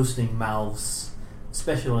loosening mouths,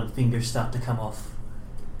 especially when fingers start to come off.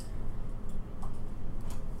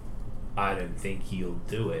 I don't think he'll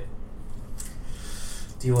do it.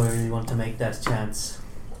 Do you really want to make that chance?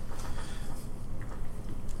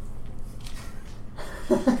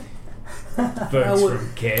 Folks from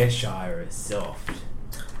Careshire are soft.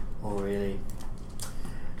 Oh, really?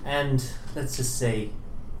 And let's just say,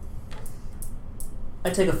 I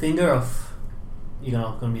take a finger off, you're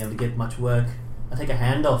not going to be able to get much work. I take a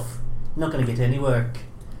hand off, you're not going to get any work.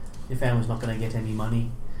 Your family's not going to get any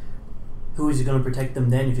money. Who is going to protect them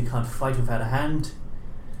then if you can't fight without a hand?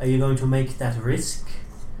 Are you going to make that risk?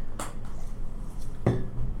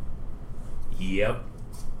 Yep.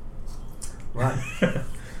 Right.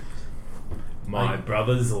 My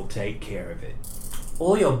brothers will take care of it.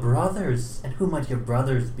 All your brothers? And who might your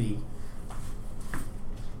brothers be?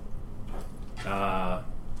 The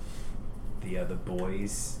other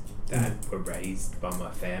boys that were raised by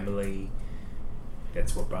my family.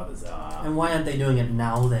 That's what brothers are. And why aren't they doing it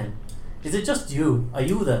now then? Is it just you? Are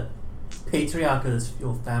you the patriarch of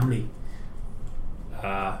your family?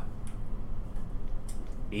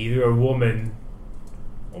 Either a woman,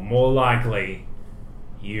 or more likely,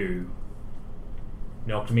 you,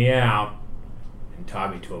 knocked me out and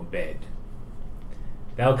tied me to a bed.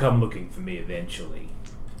 They'll come looking for me eventually.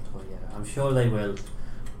 Oh yeah, I'm sure they will.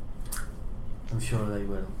 I'm sure they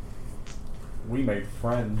will. We made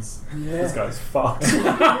friends. Yeah. This guy's fucked.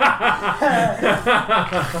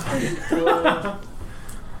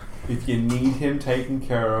 If you need him taken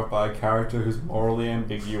care of by a character who's morally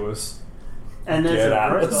ambiguous, And there's get a at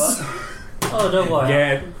Brit us. guy. Oh, don't worry.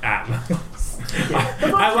 Get Atlas.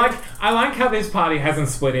 I like how this party hasn't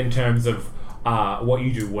split in terms of what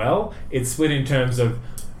you do well. It's split in terms of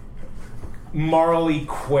morally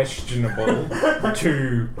questionable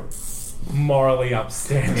to morally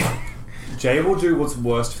upstanding. Jay will do what's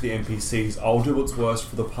worst for the NPCs. I'll do what's worst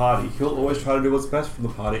for the party. He'll always try to do what's best for the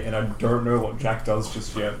party, and I don't know what Jack does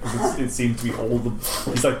just yet because it seems to be all the.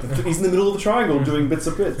 He's like he's in the middle of the triangle doing bits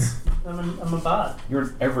of bits. I'm a bard. You're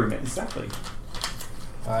an everyman, exactly.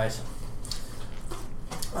 All right.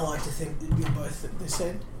 I like to think that you're both at this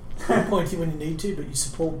end. You're pointy when you need to, but you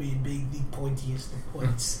support me in being the pointiest of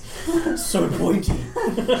points. So pointy.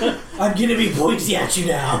 I'm gonna be pointy at you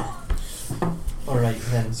now. All right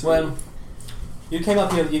then. Well, you came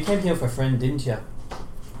up here. You came here for a friend, didn't you?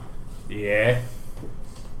 Yeah.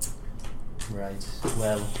 Right.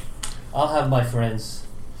 Well, I'll have my friends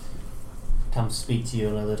come speak to you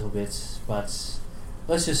in a little bit, but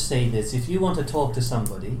let's just say this: if you want to talk to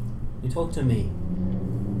somebody, you talk to me.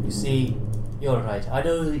 You see, you're right.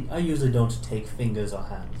 I usually don't take fingers or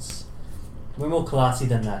hands. We're more classy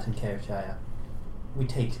than that in Carrickshire. We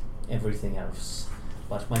take everything else.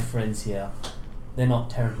 But my friends here, they're not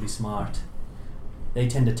terribly smart. They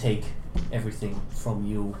tend to take everything from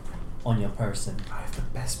you on your person. I have the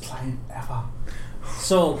best plan ever.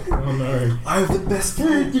 So, Oh no. I have the best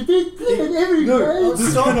plan. Oh,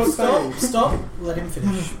 this stop, cannot stop, fail. stop. Let him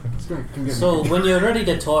finish. so when you're ready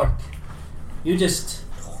to talk, you just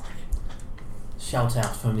shout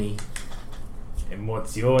out for me. And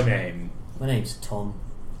what's your name? My name's Tom.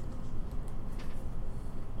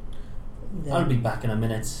 I'll be back in a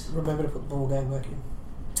minute. Remember to put the ball gag back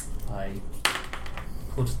in. I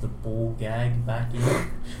put the ball gag back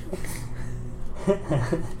in.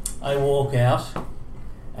 I walk out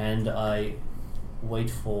and I wait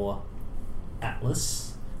for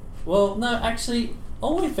Atlas. Well, no, actually,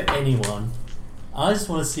 I'll wait for anyone. I just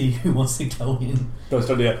want to see who wants to go in. Best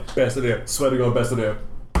idea. Best idea. Swear to God, best idea.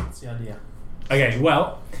 That's the idea. Okay,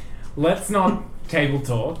 well, let's not table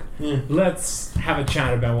talk. Yeah. Let's have a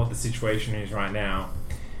chat about what the situation is right now.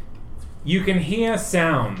 You can hear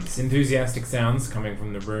sounds, enthusiastic sounds, coming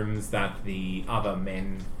from the rooms that the other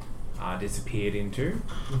men disappeared into.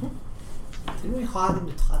 Didn't we hire them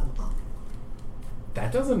to tie them up?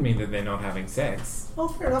 That doesn't mean that they're not having sex. Oh,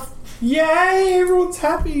 fair enough. Yay! Everyone's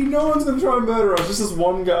happy. No one's gonna try and murder us. Just this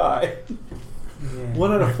one guy. Yeah.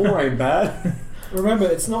 1 out of 4 ain't bad. Remember,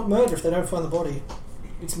 it's not murder if they don't find the body.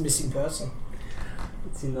 It's a missing person.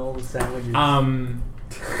 It's in all the sandwiches.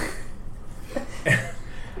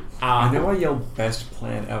 I know I yell best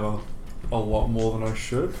plan ever a lot more than I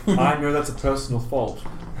should. I know that's a personal fault,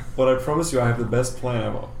 but I promise you I have the best plan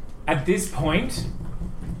ever. At this point,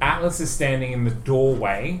 Atlas is standing in the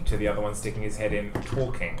doorway to the other one sticking his head in,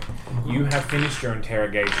 talking. You have finished your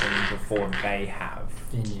interrogation before they have.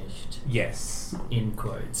 Finished. Yes. In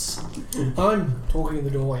quotes. I'm talking in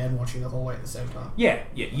the doorway and watching the hallway at the same time. Yeah.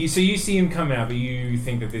 You see him come out, but you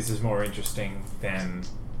think that this is more interesting than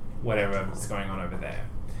whatever's going on over there.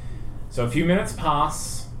 So a few minutes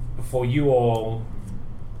pass before you all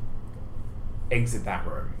exit that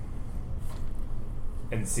room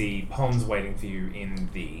and see Pons waiting for you in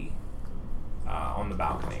the on the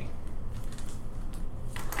balcony.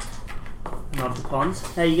 Nod to Pons.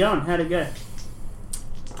 How you going? How'd it go?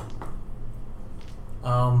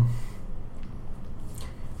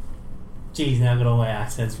 Geez, now I've got all my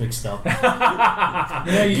accents mixed up. You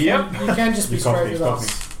can just be straight with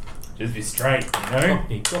us. Just be straight, you know?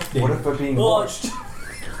 What if we're being watched?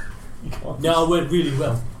 No, it went really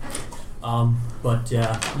well. But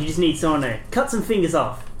You just need someone to cut some fingers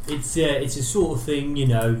off. it's a sort of thing, you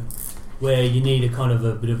know, where you need a kind of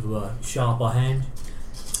a bit of a sharper hand.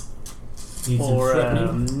 Need some Or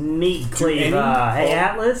threatening. meat cleaver. Hey,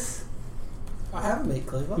 Atlas? I have a meat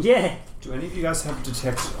cleaver. Yeah. Do any of you guys have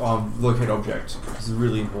detect locate object? This is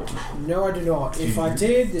really important. No, I do not. If I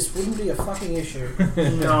did, this wouldn't be a fucking issue.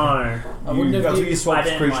 No. I wouldn't have That's what you even... swap I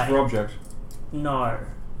didn't creature like for it. object. No. I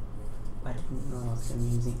didn't know I was going to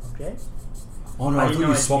be using object. Oh no, I I didn't thought know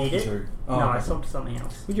you I swapped the needed two. Oh, No, okay. I swapped to something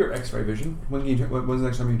else. With your X-ray vision, when's the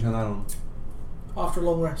next time you can turn that on? After a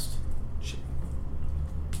long rest. Shit.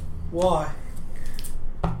 Why?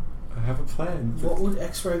 I have a plan. What would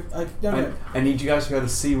X-ray... I need you guys to be able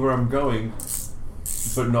to see where I'm going,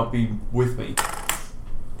 but not be with me.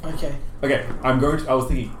 Okay. Okay, I was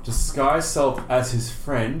thinking, disguise self as his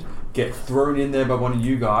friend, get thrown in there by one of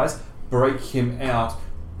you guys, break him out,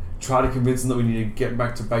 try to convince him that we need to get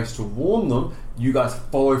back to base to warn them. You guys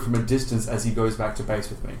follow from a distance as he goes back to base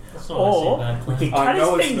with me. That's not Or actually a bad we plan. can I cut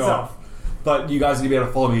know his it's fingers not. off. But you guys need to be able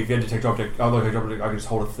to follow me. If you had detect object, locate object, I can just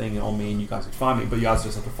hold a thing on me and you guys can find me. But you guys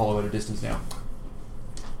just have to follow at a distance now.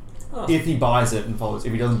 Oh. If he buys it and follows,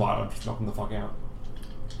 if he doesn't buy it, I'm just knocking the fuck out.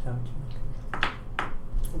 How would you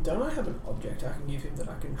Don't I have an object I can give him that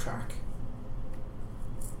I can track?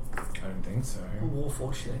 I don't think so. A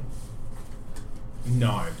Warforged thing.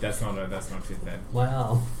 No, that's not fifth ed. My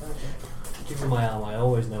arm. Okay. Give me my arm. I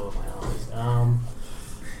always know what my arm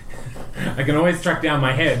is. I can always track down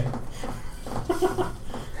my head.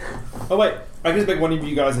 Oh wait, I can just make one of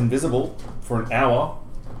you guys invisible for an hour.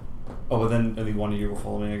 Oh, but then only one of you will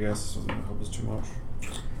follow me, I guess. Doesn't help us too much.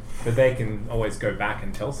 But they can always go back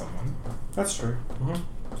and tell someone. That's true.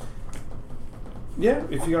 Yeah,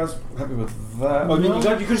 if you guys are happy with that. Oh,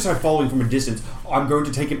 you could just start following from a distance. I'm going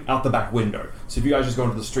to take him out the back window. So if you guys just go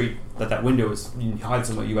into the street, that window is, you hide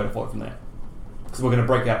somewhere, you better follow from there. Because we're going to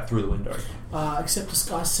break out through the window. Except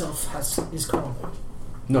Disguise Self is common.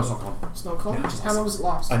 No, it's not common. It's not common? No, How long does it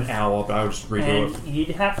last? An hour, but I would just redo it. And you'd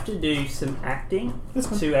have to do some acting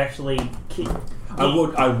to actually keep...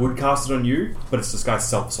 I would cast it on you, but it's Disguise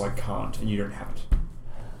Self, so I can't, and you don't have it.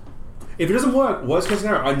 If it doesn't work, worst case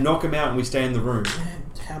scenario, I knock him out and we stay in the room.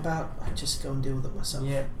 And how about I just go and deal with it myself?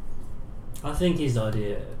 Yeah. I think his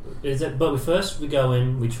idea is that, but we go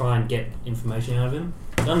in, we try and get information out of him.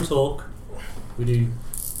 Let him talk. We do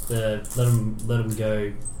the let him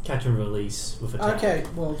go, catch and release with a towel. Okay,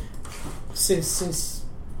 well, since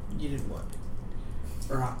you didn't work,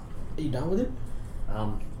 right? Are you done with it?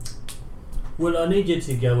 Well, I need you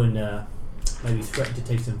to go and maybe threaten to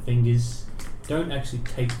take some fingers. Don't actually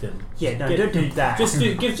take them. Yeah, no, don't do that. Just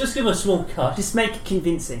give him a small cut. Just make it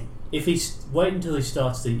convincing. If wait until he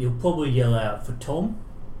starts to, he'll probably yell out for Tom.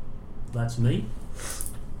 That's me.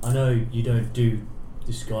 I know you don't do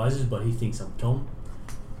disguises, but he thinks I'm Tom.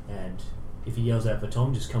 And if he yells out for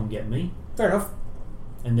Tom, just come get me. Fair enough.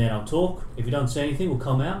 And then I'll talk. If you don't say anything, we'll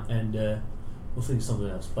come out and we'll think of something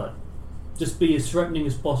else. But just be as threatening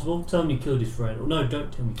as possible. Tell him you killed his friend. Or no,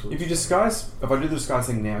 don't tell me you killed If his you disguise, if I do the disguise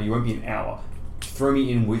thing now, you won't be an hour. Throw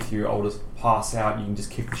me in with you, I'll just pass out. You can just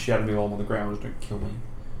kick the shit out of me while I'm on the ground. Just don't kill me.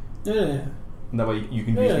 No. And that way you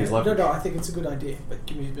can use me as leverage. No, I think it's a good idea, but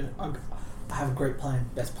give me a bit. I have a great plan.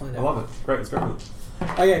 Best plan ever. I love it. Great, it's very good.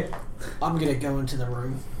 Okay, I'm gonna go into the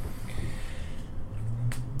room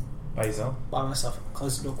By yourself? by myself.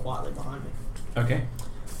 Close the door quietly behind me. Okay.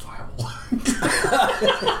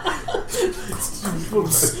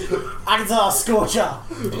 Axar Scorcher!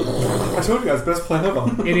 I told you guys, best plan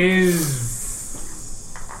ever. It is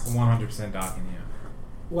 100% dark in here.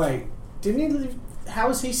 Wait, didn't he leave? How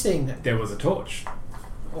is he seeing that? There was a torch.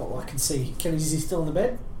 Oh, I can see. Is he still in the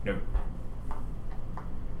bed? No.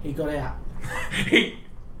 He got out.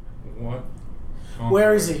 What? Oh.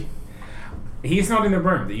 Where is he? He's not in the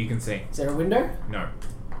room that you can see. Is there a window? No.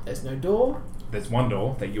 There's no door, There's one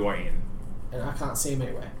door that you are in. and I can't see him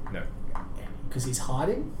anywhere. No. Because he's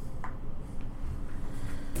hiding?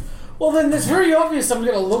 Well then, it's very obvious I'm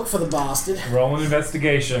going to look for the bastard. Roll an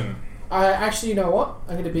investigation. Actually, you know what?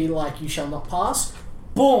 I'm going to be like, you shall not pass.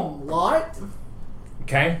 Boom! Light.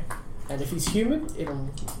 Okay. And if he's human, it'll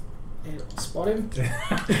spot him.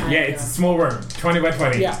 Yeah, it's a small room. 20 by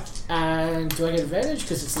 20. Yeah. And do I get advantage?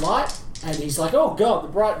 Because it's light. And he's like, oh god, the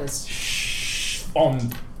brightness. Shh.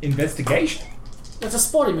 On investigation? Let's just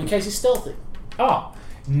spot him in case he's stealthy. Oh.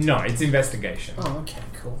 No, it's investigation. Oh, okay,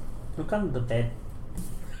 cool. Look under the bed.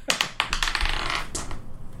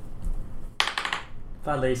 If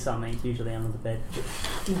I leave something, it's usually under the bed.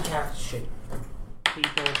 In character sheet.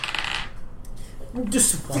 People.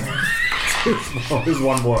 Disappointing. Oh, there's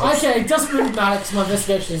one more. Okay, it doesn't really matter because my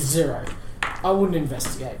investigation is 0. I wouldn't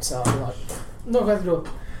investigate, so I'm like, I'm not going to do it.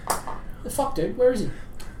 The fuck, dude? Where is he?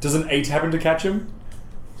 Does an 8 happen to catch him?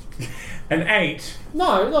 An 8?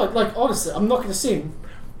 No, like, honestly, I'm not going to see him.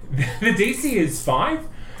 The DC is 5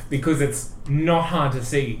 because it's not hard to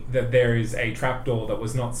see that there is a trapdoor that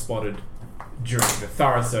was not spotted during the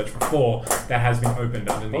thorough search before that has been opened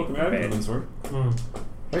underneath the bed.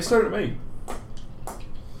 They stared at me.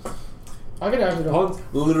 I can open the door. Hans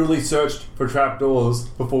literally searched for trapdoors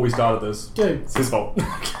before we started this. Dude, It's his fault.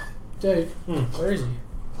 dude, where is he?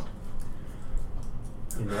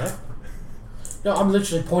 In there. No, I'm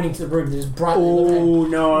literally pointing to the room that is brightly Oh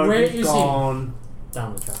illuminated. no, Where he's is he? gone.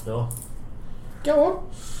 Down the trapdoor. Go on.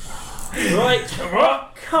 Right.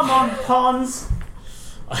 Come on, Pons.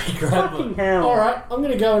 I grab Fucking my, hell. Alright, I'm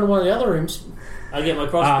going to go into one of the other rooms. I get my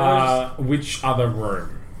crossbows. Which other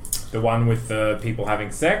room? The one with the people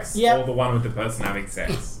having sex? Yep. Or the one with the person having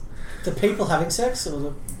sex? The people having sex or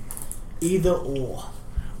the... Either or.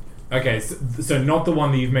 Okay, so not the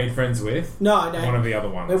one that you've made friends with. No. One of the other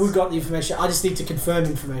ones. Where we've got the information. I just need to confirm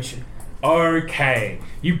information. Okay.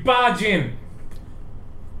 You barge in.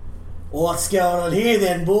 What's going on here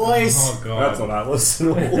then, boys? Oh, God. That's not Atlas at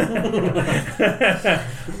all.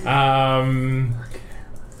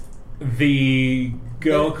 The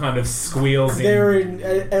girl kind of squeals They're in.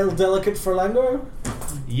 in El Delicate Furlango?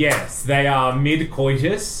 Yes, they are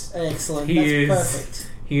mid-coitus. Excellent. He That's is. perfect.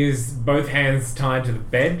 He is both hands tied to the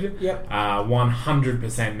bed. Yep.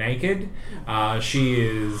 100% naked. She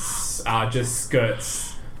is just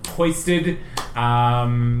skirts hoisted. All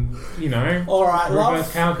right, reverse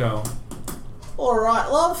love. cowgirl. Alright,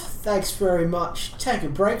 love. Thanks very much. Take a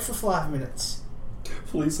break for 5 minutes.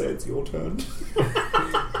 Please say it's your turn.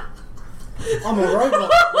 I'm a robot.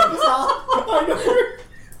 I know.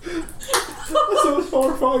 That's so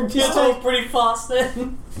horrifying. You talk pretty fast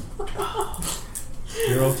then.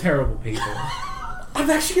 You're all terrible people. I'm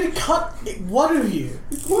actually going to cut one of you.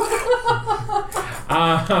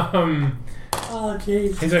 Oh,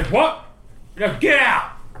 jeez. He's like, what? No, get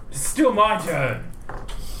out! It's still my turn.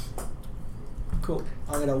 Cool.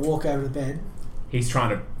 I'm going to walk over to the bed. He's trying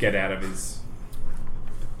to get out of his...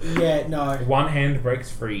 Yeah, no. One hand breaks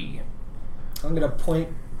free. I'm going to point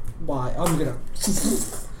I'm going to...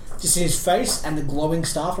 just in his face and the glowing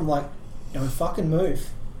staff. I'm like, don't fucking move.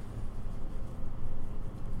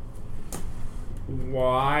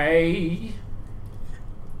 Why?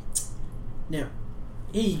 Now,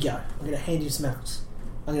 here you go. I'm going to hand you some apples.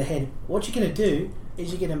 I'm going to hand you... What you're going to do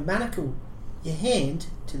is you're going to manacle your hand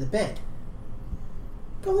to the bed.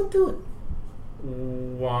 Go on, do it.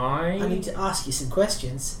 Why? I need to ask you some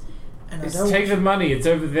questions. And Just I don't take the money. It's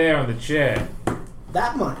over there on the chair.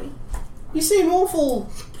 that money. You seem awful...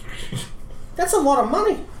 That's a lot of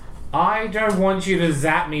money. I don't want you to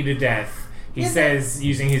zap me to death. He Yeah, says,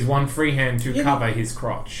 using his one free hand to Yeah, cover his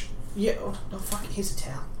crotch. Yeah, oh, no, fuck it. Here's a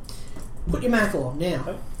towel. Put your manacle on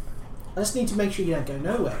now. I just need to make sure you don't go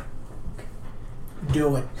nowhere.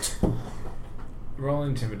 Do it. Roll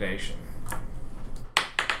intimidation.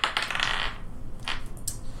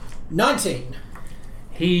 19.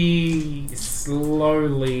 He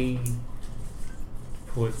slowly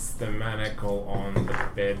puts the manacle on the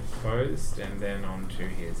bedpost and then onto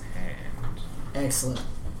his hand. Excellent.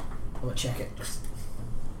 I'm gonna check it.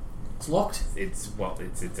 It's locked. It's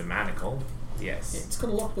a manacle. Yeah, Yes. it's got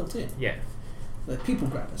a lock built in. Yeah. The people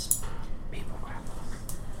grabbers. People grab.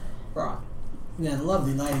 Right. Now the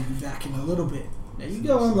lovely lady will be back in a little bit. Now you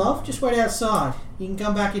go on, love. Just wait outside. You can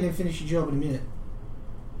come back in and finish your job in a minute.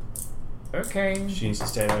 Okay. She needs to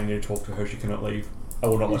stay. I need to talk to her. She cannot leave. I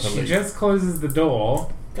will not let her She leave. just closes the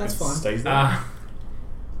door. That's And fine. Stays there.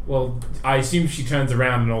 Well, I assume she turns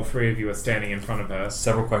around and all three of you are standing in front of her.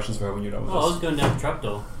 Several questions for her when you're done with Oh, I was this. going down the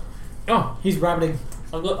trapdoor. Oh, He's rabbiting.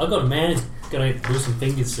 I got a man who's going to do some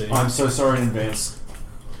fingers soon. I'm so sorry in advance.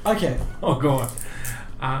 Okay. oh god.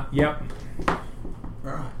 Yep.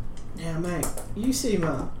 Right. Now, mate, you seem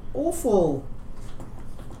awful.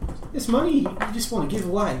 This money you just want to give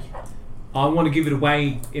away. I want to give it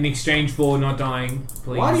away in exchange for not dying,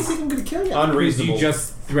 please. Why do you think I'm going to kill you? Because Unreasonable. you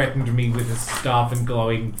just threatened me with a staff and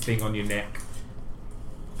glowing thing on your neck.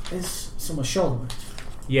 It's on my shoulder.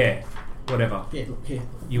 Yeah, whatever. Yeah, look here.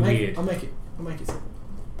 You're weird. I'll make it.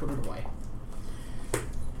 Put it away.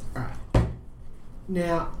 Alright.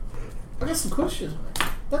 Now, I got some questions, mate.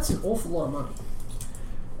 That's an awful lot of money.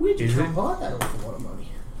 Where'd you Is try it? and buy that awful lot of money?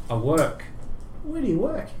 I work. Where do you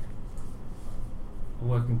work? I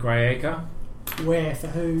work in Greyacre. Where? For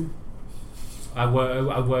who? I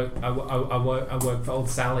work for old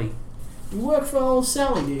Sally. You work for old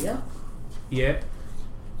Sally, do you? Yeah,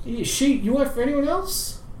 You work for anyone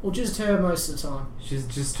else? Or just her most of the time? she's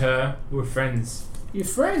just her. We're friends. Your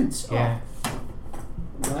friends? Yeah. Oh,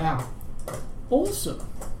 wow. Awesome.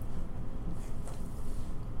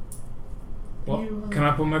 What? You, Can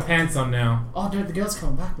I put my pants on now? Oh, no, the girl's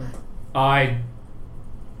coming back, mate. I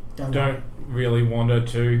Don't don't really want her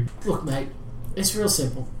to. Look, mate, it's real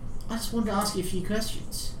simple. I just wanted to ask you a few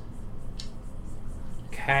questions.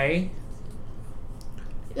 Okay.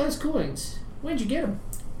 Those coins, where'd you get them?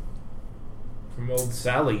 From old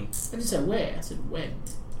Sally. I didn't say where, I said when.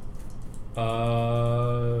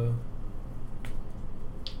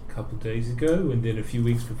 Couple days ago, and then a few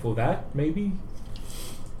weeks before that, maybe.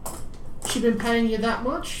 She been paying you that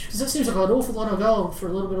much? Because that seems like an awful lot of gold for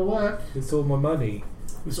a little bit of work. It's all my money.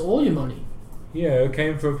 It's all your money. Yeah, I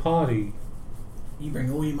came for a party. You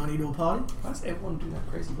bring all your money to a party? Why does everyone do that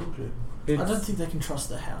crazy bullshit? I don't think they can trust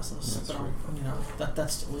their houses. That's But true. you know,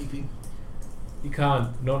 that's still leaping. You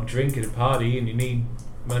can't not drink at a party, and you need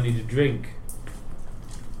money to drink.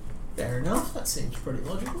 Fair enough. That seems pretty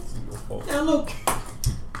logical. Your fault. Now look,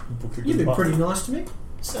 Book a you've been good pretty party. nice to me,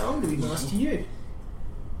 so I'm going to be nice to you.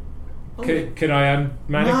 I'm gonna- Can I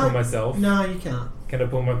unmanacle No, myself? No, you can't. Can I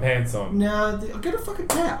pull my pants on? No, I'll get a fucking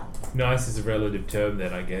towel. Nice is a relative term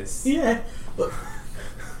then, I guess. Yeah. Look,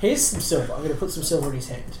 here's some silver. I'm going to put some silver in his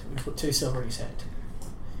hand. I'm going to put 2 silver in his hand.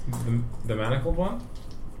 The manacled one?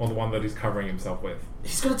 Or the one that he's covering himself with?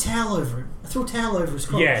 He's got a towel over him. I threw a towel over his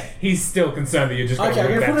crotch. Yeah, he's still concerned that you're just going to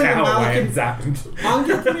Okay, whip I'm that gonna put him in towel the away and mannequin- zap him. I'm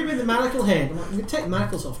going to put him in the manacle hand. I'm going to take the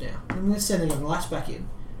manacles off now. I'm going to send him a lash back in.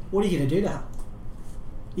 What are you going to do to him?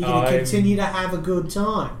 You're going to continue to have a good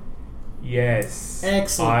time. Yes.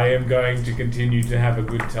 Excellent. I am going to continue to have a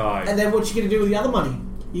good time. And then what you going to do with the other money?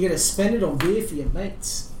 You're going to spend it on beer for your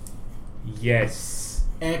mates. Yes.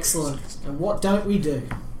 Excellent. And what don't we do?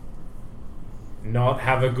 Not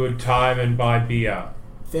have a good time and buy beer.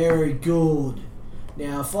 Very good.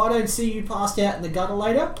 Now, if I don't see you passed out in the gutter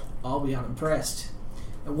later, I'll be unimpressed.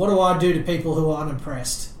 And what do I do to people who are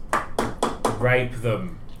unimpressed? Rape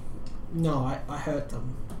them. No, I hurt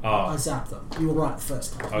them. Oh. I zap them. You were right the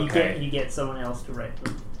first time. Okay. You get someone else to rape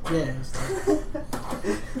them. Yeah.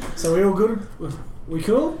 So we all good? We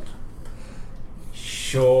cool?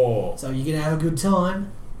 Sure. So you're going to have a good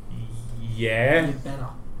time? Yeah. You better.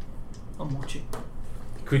 I'm watching.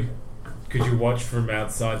 Could you watch from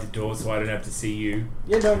outside the door so I don't have to see you?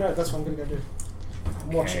 Yeah, no, that's what I'm going to go do.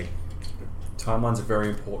 I'm watching. Timelines are very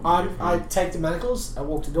important. I take the manacles, I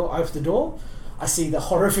walk the door, I open the door, I see the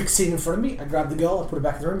horrific scene in front of me, I grab the girl, I put her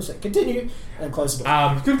back in the room, and say, continue, and close the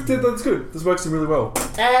door. Good, that's good. This works really well.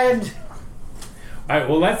 And... Alright,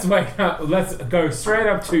 well let's go straight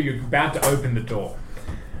up to you, about to open the door.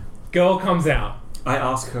 Girl comes out. I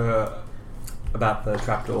ask her about the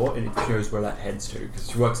trapdoor, and it shows where that heads to, because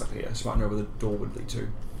she works up here. She might know where the door would lead to.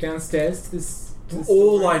 Downstairs to this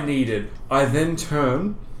All I needed. I then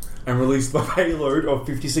turn and release my payload of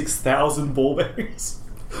 56,000 ball bearings,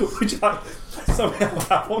 which I somehow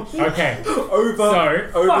have on me. Okay. over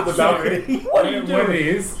the balcony. What it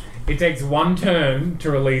is, it takes one turn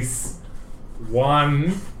to release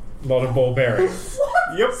one lot of ball bearings.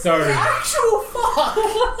 What? Yep. So Actual fuck!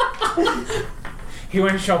 he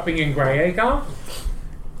went shopping in Greyacre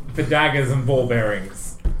for daggers and ball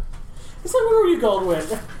bearings. It's like where all your gold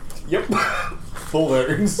went. Yep. Ball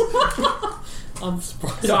bearings. I'm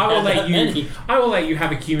surprised. So I will had that many. let you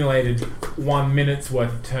have accumulated 1 minute's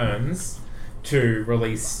worth of turns to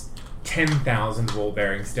release 10,000 ball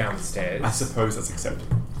bearings downstairs. I suppose that's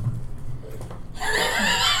acceptable.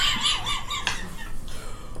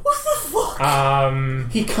 What the fuck?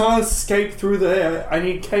 He can't escape through there. I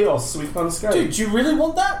need chaos so he can't escape. Dude, do you really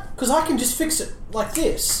want that? Because I can just fix it like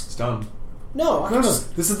this. It's done. No, I can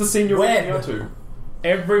just... This is the scene you're Web. reaching out to.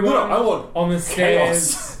 Everyone No, I want on the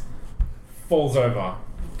stairs chaos. falls over. I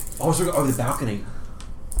was talking over the balcony.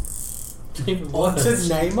 Onto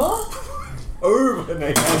Neymar? Over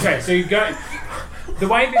Neymar. Okay, so you go... The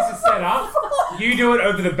way this is set up, you do it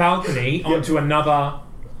over the balcony onto another,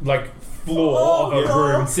 floor of a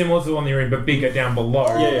room similar to the one you're in, but bigger down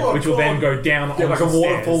below, which will then go down Yeah, onto like a the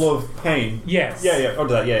stairs. waterfall of pain. Yes. Yeah, I'll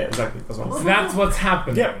do that. Yeah, exactly. That's what So that's what's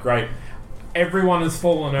happened. Yeah, great. Everyone has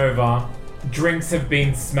fallen over. Drinks have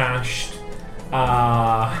been smashed.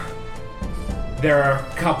 There are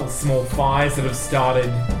a couple small fires that have started.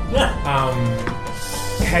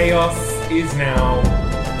 Chaos is now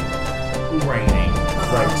reigning.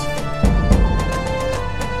 Great.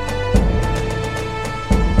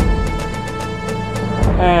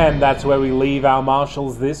 And that's where we leave our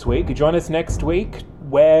marshals this week. Join us next week,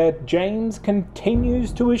 where James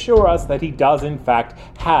continues to assure us that he does in fact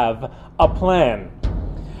have a plan.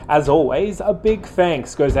 As always, a big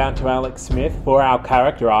thanks goes out to Alex Smith for our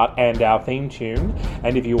character art and our theme tune.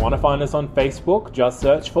 And if you want to find us on Facebook, just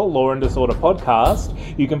search for Law and Disorder Podcast.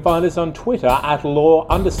 You can find us on Twitter at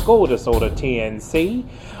Law_Disorder_TNC.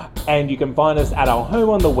 And you can find us at our home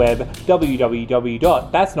on the web,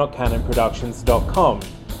 www.that'snotcanonproductions.com.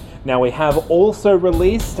 Now, we have also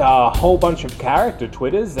released a whole bunch of character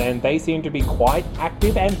Twitters, and they seem to be quite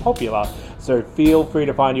active and popular, so feel free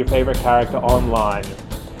to find your favourite character online.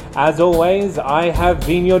 As always, I have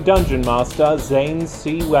been your Dungeon Master, Zane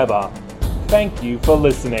C. Weber. Thank you for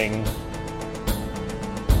listening.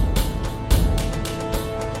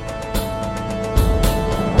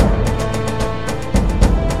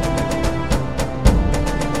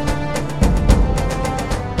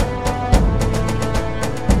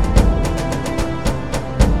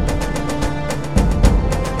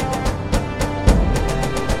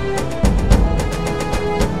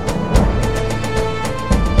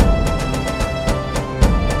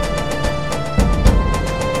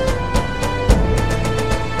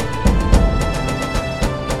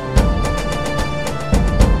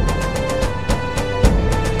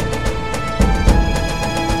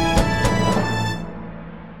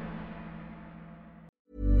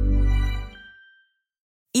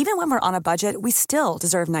 Even when we're on a budget, we still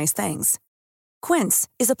deserve nice things. Quince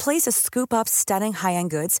is a place to scoop up stunning high-end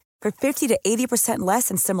goods for 50 to 80% less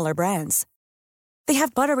than similar brands. They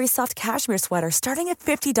have buttery soft cashmere sweaters starting at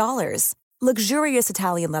 $50, luxurious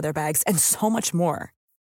Italian leather bags, and so much more.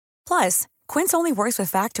 Plus, Quince only works with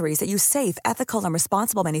factories that use safe, ethical, and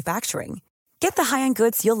responsible manufacturing. Get the high-end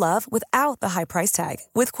goods you'll love without the high price tag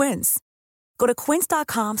with Quince. Go to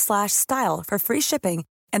quince.com/style for free shipping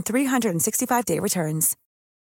and 365-day returns.